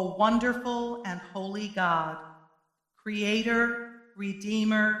 O wonderful and holy God, Creator,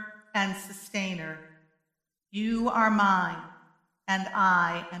 Redeemer, and Sustainer, you are mine, and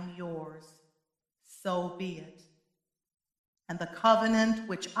I am yours. So be it. And the covenant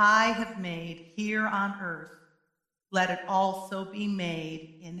which I have made here on earth, let it also be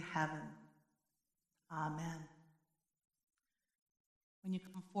made in heaven. Amen. When you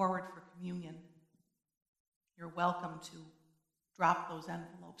come forward for communion, you're welcome to drop those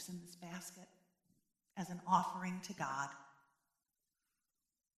envelopes in this basket as an offering to God.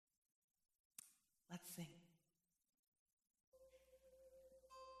 Let's sing.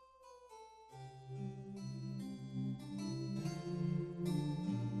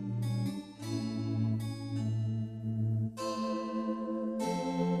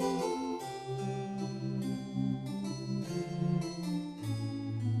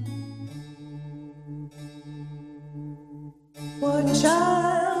 What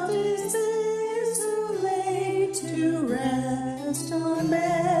child is this who laid to rest on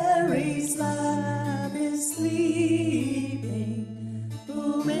Mary's lap is sleeping,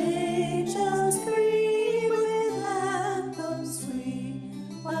 whom angels greet with anthems sweet,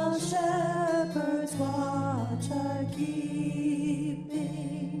 while shepherds watch are keeping?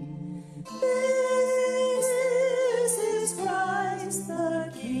 This is Christ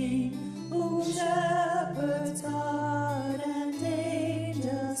the King, whom shepherds guard and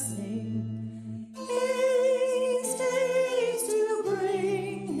angels sing. Haste, haste to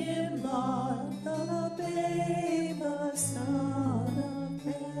bring him, Lord, the babe, the Son of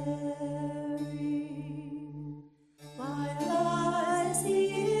Man.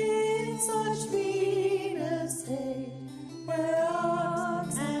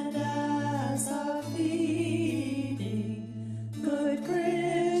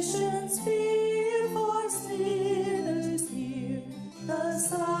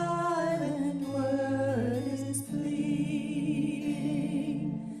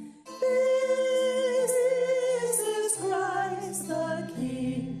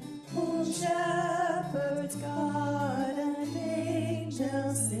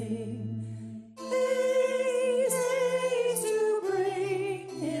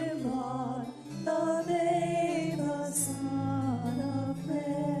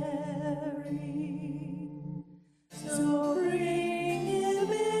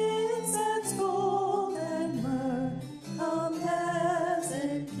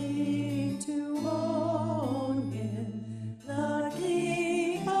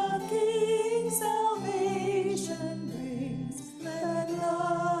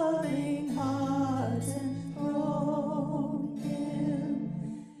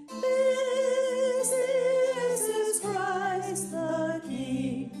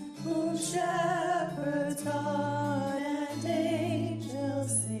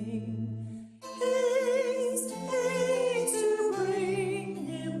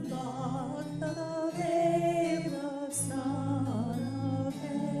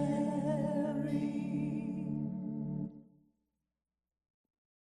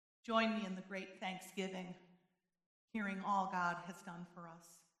 thanksgiving, hearing all God has done for us.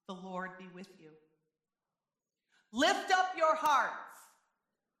 The Lord be with you. Lift up your hearts.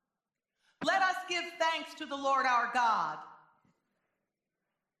 Let us give thanks to the Lord our God.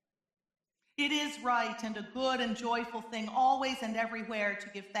 It is right and a good and joyful thing always and everywhere to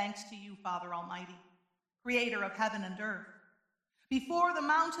give thanks to you, Father Almighty, creator of heaven and earth. Before the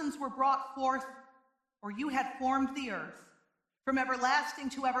mountains were brought forth, or you had formed the earth, from everlasting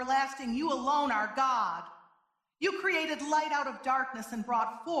to everlasting, you alone are God. You created light out of darkness and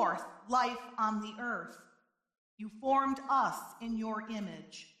brought forth life on the earth. You formed us in your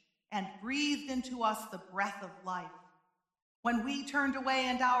image and breathed into us the breath of life. When we turned away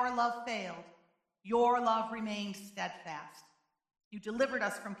and our love failed, your love remained steadfast. You delivered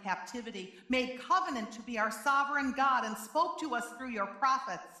us from captivity, made covenant to be our sovereign God, and spoke to us through your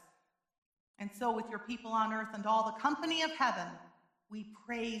prophets. And so with your people on earth and all the company of heaven, we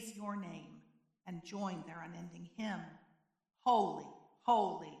praise your name and join their unending hymn. Holy,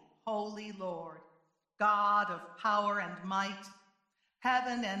 holy, holy Lord, God of power and might,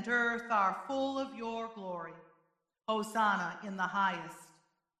 heaven and earth are full of your glory. Hosanna in the highest.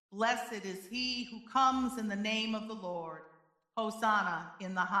 Blessed is he who comes in the name of the Lord. Hosanna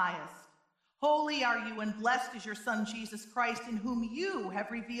in the highest. Holy are you, and blessed is your Son, Jesus Christ, in whom you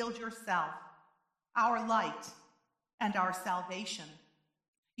have revealed yourself, our light and our salvation.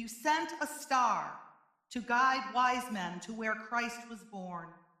 You sent a star to guide wise men to where Christ was born,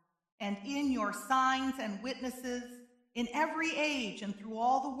 and in your signs and witnesses, in every age and through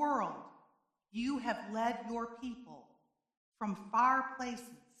all the world, you have led your people from far places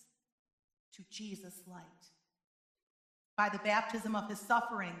to Jesus' light. By the baptism of his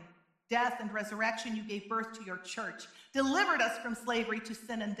suffering, death, and resurrection, you gave birth to your church, delivered us from slavery to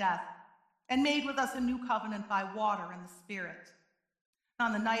sin and death, and made with us a new covenant by water and the Spirit.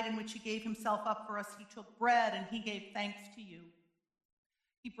 On the night in which he gave himself up for us, he took bread and he gave thanks to you.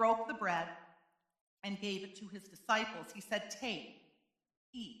 He broke the bread and gave it to his disciples. He said, "Take,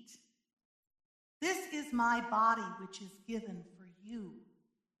 eat. This is my body, which is given for you."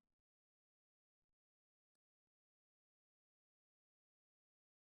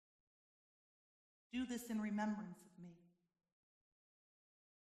 Do this in remembrance of me.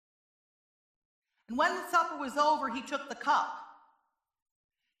 And when the supper was over, he took the cup.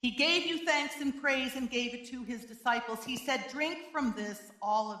 He gave you thanks and praise and gave it to his disciples. He said, "Drink from this,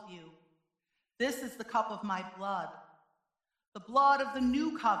 all of you. This is the cup of my blood, the blood of the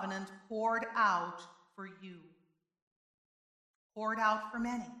new covenant poured out for you, poured out for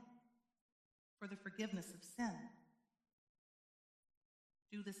many, for the forgiveness of sin.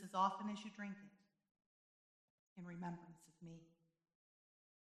 Do this as often as you drink it, in remembrance of me."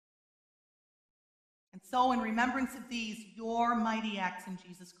 And so, in remembrance of these, your mighty acts in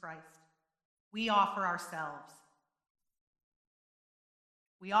Jesus Christ, we offer ourselves.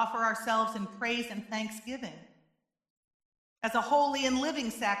 We offer ourselves in praise and thanksgiving as a holy and living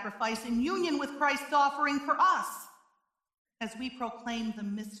sacrifice in union with Christ's offering for us as we proclaim the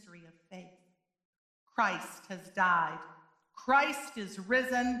mystery of faith. Christ has died. Christ is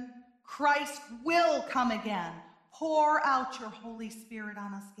risen. Christ will come again. Pour out your Holy Spirit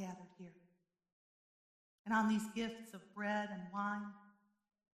on us gathered here and on these gifts of bread and wine.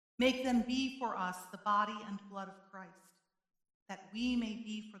 Make them be for us the body and blood of Christ, that we may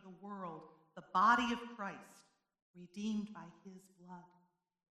be for the world the body of Christ, redeemed by his blood.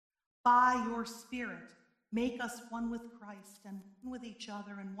 By your Spirit, make us one with Christ and with each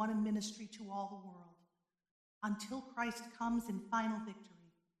other and one in ministry to all the world, until Christ comes in final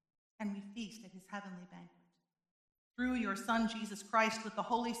victory and we feast at his heavenly banquet. Through your Son, Jesus Christ, with the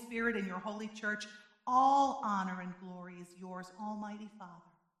Holy Spirit in your holy church, all honor and glory is yours, Almighty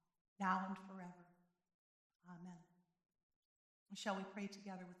Father, now and forever. Amen. And shall we pray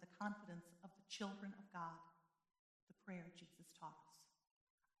together with the confidence of the children of God, the prayer Jesus taught us?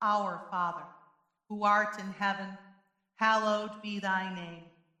 Our Father, who art in heaven, hallowed be thy name.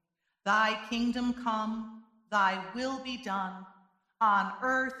 Thy kingdom come, thy will be done, on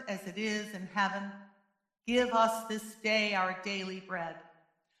earth as it is in heaven. Give us this day our daily bread,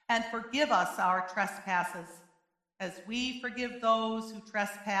 and forgive us our trespasses, as we forgive those who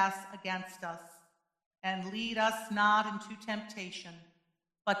trespass against us. And lead us not into temptation,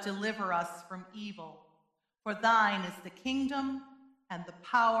 but deliver us from evil. For thine is the kingdom, and the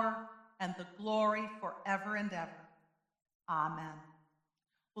power, and the glory forever and ever. Amen.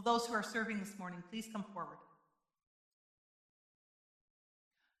 Will those who are serving this morning please come forward?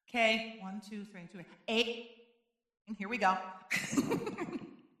 Okay, 1, 2, 3, 2, 8. And here we go.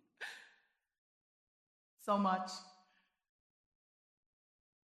 So much.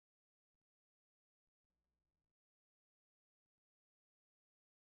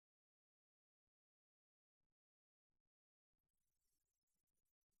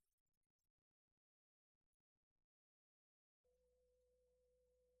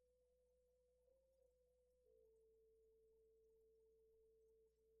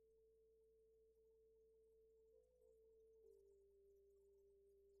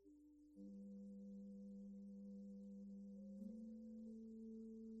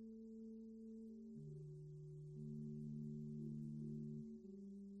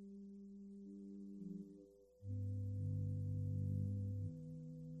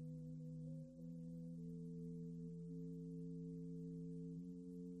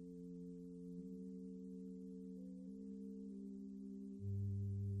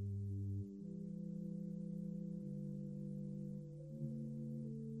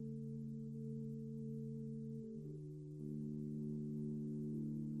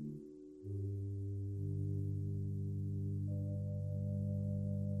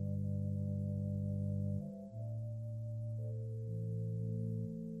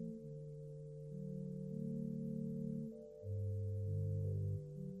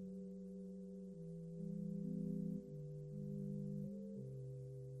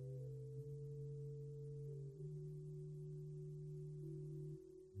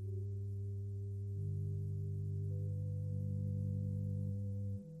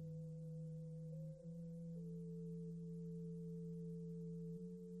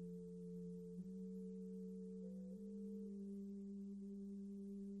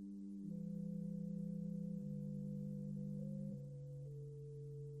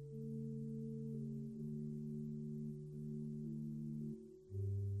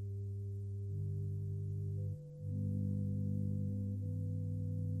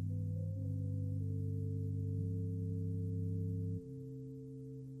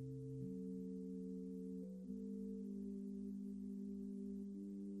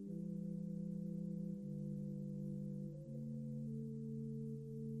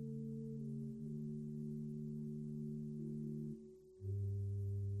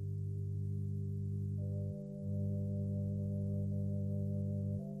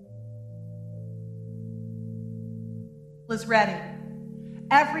 is ready.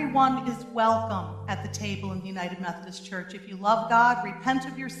 Everyone is welcome at the table in the United Methodist Church. If you love God, repent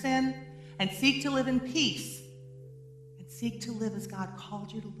of your sin, and seek to live in peace, and seek to live as God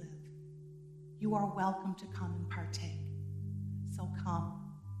called you to live, you are welcome to come and partake. So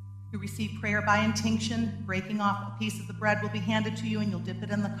come. You receive prayer by intinction. Breaking off a piece of the bread will be handed to you, and you'll dip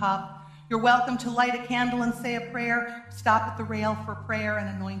it in the cup. You're welcome to light a candle and say a prayer. Stop at the rail for prayer and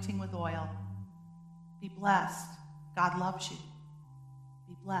anointing with oil. Be blessed. God loves you.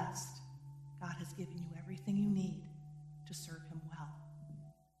 Be blessed. God has given you everything you need to serve him well.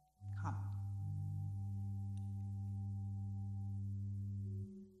 Come.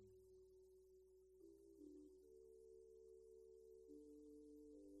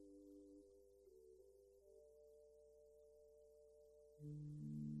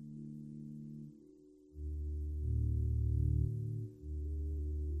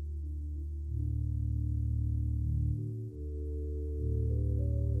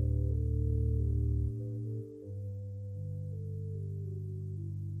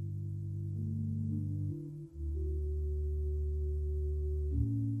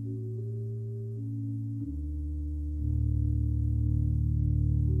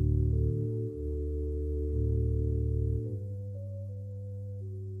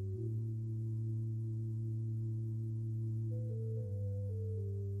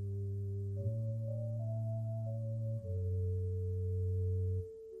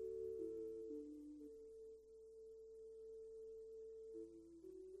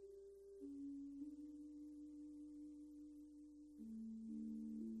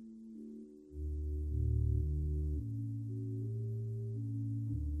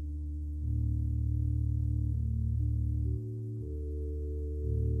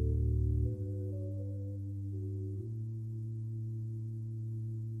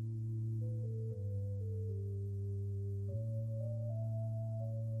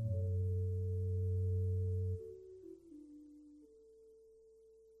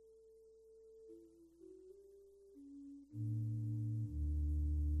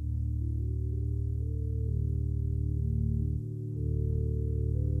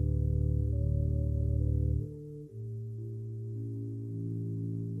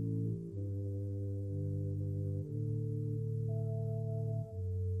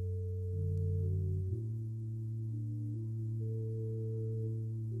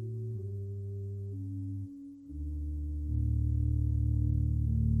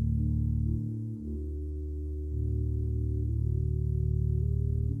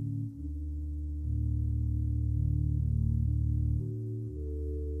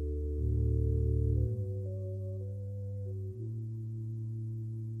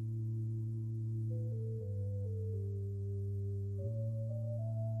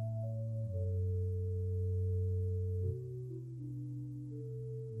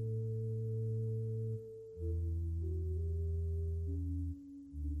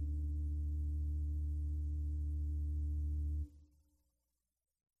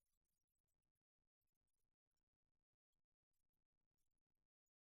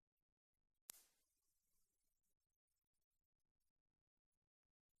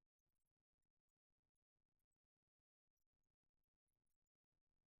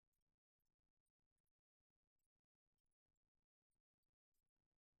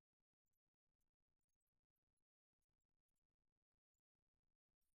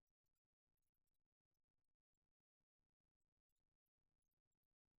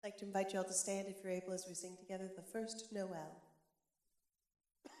 I'd like to invite you all to stand if you're able as we sing together the first Noel.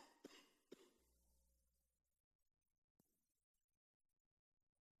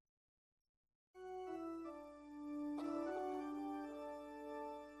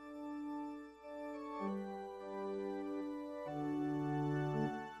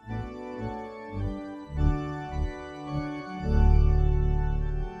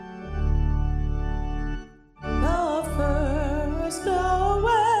 The first Noel,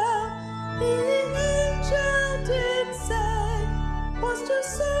 the angel did say,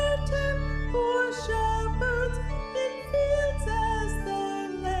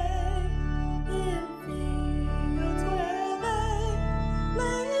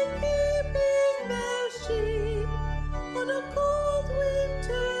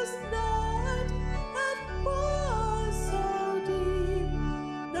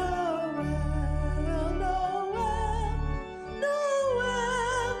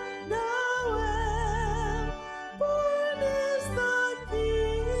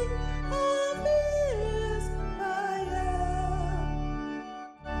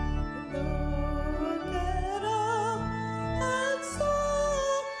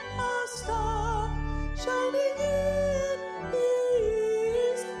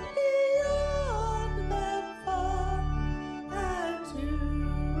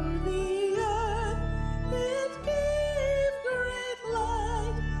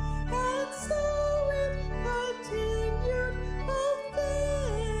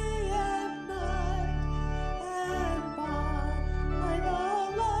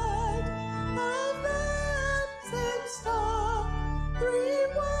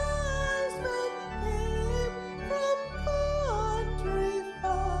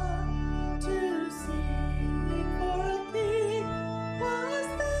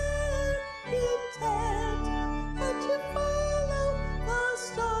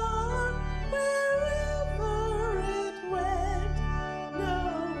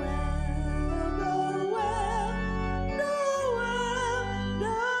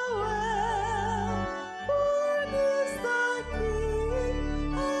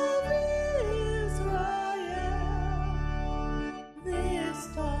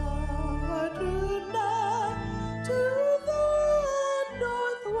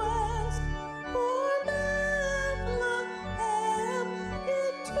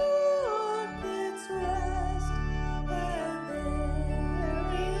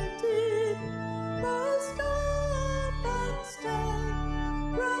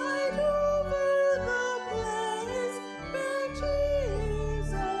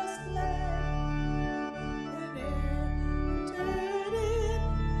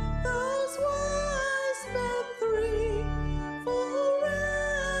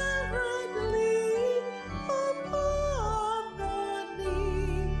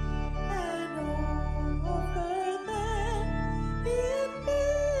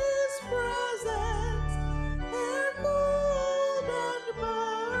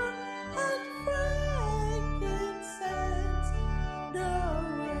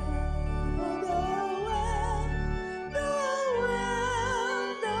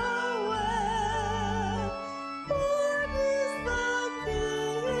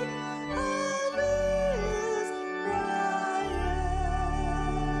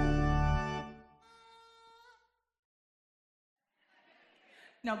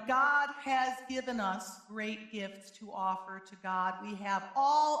 Now, God has given us great gifts to offer to God. We have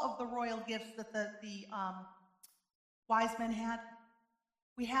all of the royal gifts that the wise men had.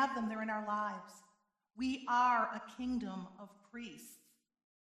 We have them, they're in our lives. We are a kingdom of priests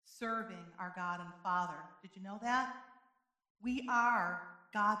serving our God and Father. Did you know that? We are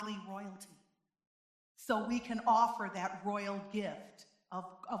godly royalty. So we can offer that royal gift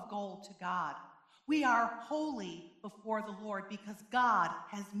of gold to God. We are holy before the Lord because God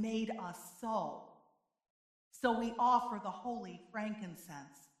has made us so. So we offer the holy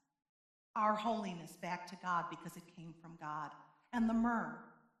frankincense, our holiness, back to God because it came from God. And the myrrh.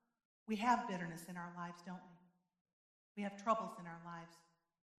 We have bitterness in our lives, don't we? We have troubles in our lives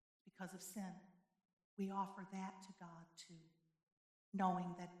because of sin. We offer that to God too,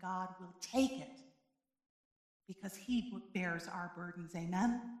 knowing that God will take it because he bears our burdens.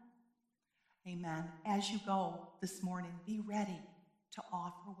 Amen? Amen. As you go this morning, be ready to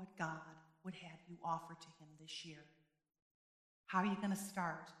offer what God would have you offer to him this year. How are you going to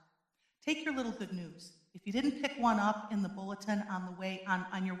start? Take your little good news. If you didn't pick one up in the bulletin on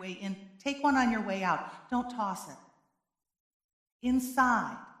your way in, take one on your way out. Don't toss it.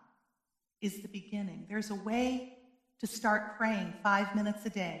 Inside is the beginning. There's a way to start praying 5 minutes a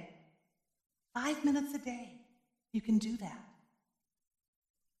day. 5 minutes a day. You can do that.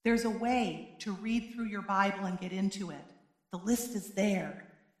 There's a way to read through your Bible and get into it. The list is there.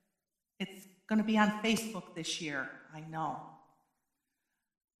 It's going to be on Facebook this year, I know.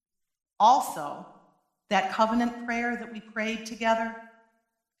 Also, that covenant prayer that we prayed together,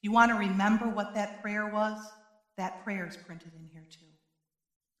 if you want to remember what that prayer was, that prayer is printed in here too.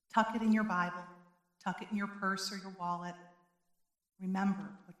 Tuck it in your Bible, tuck it in your purse or your wallet. Remember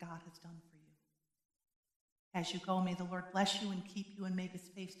what God has done for you. As you go, may the Lord bless you and keep you and make his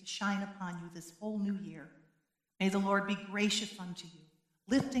face to shine upon you this whole new year. May the Lord be gracious unto you,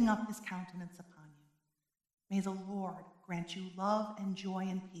 lifting up his countenance upon you. May the Lord grant you love and joy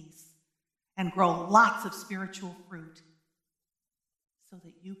and peace and grow lots of spiritual fruit so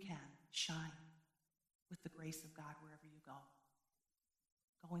that you can shine with the grace of God wherever you go.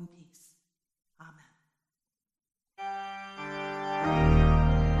 Go in peace. Amen.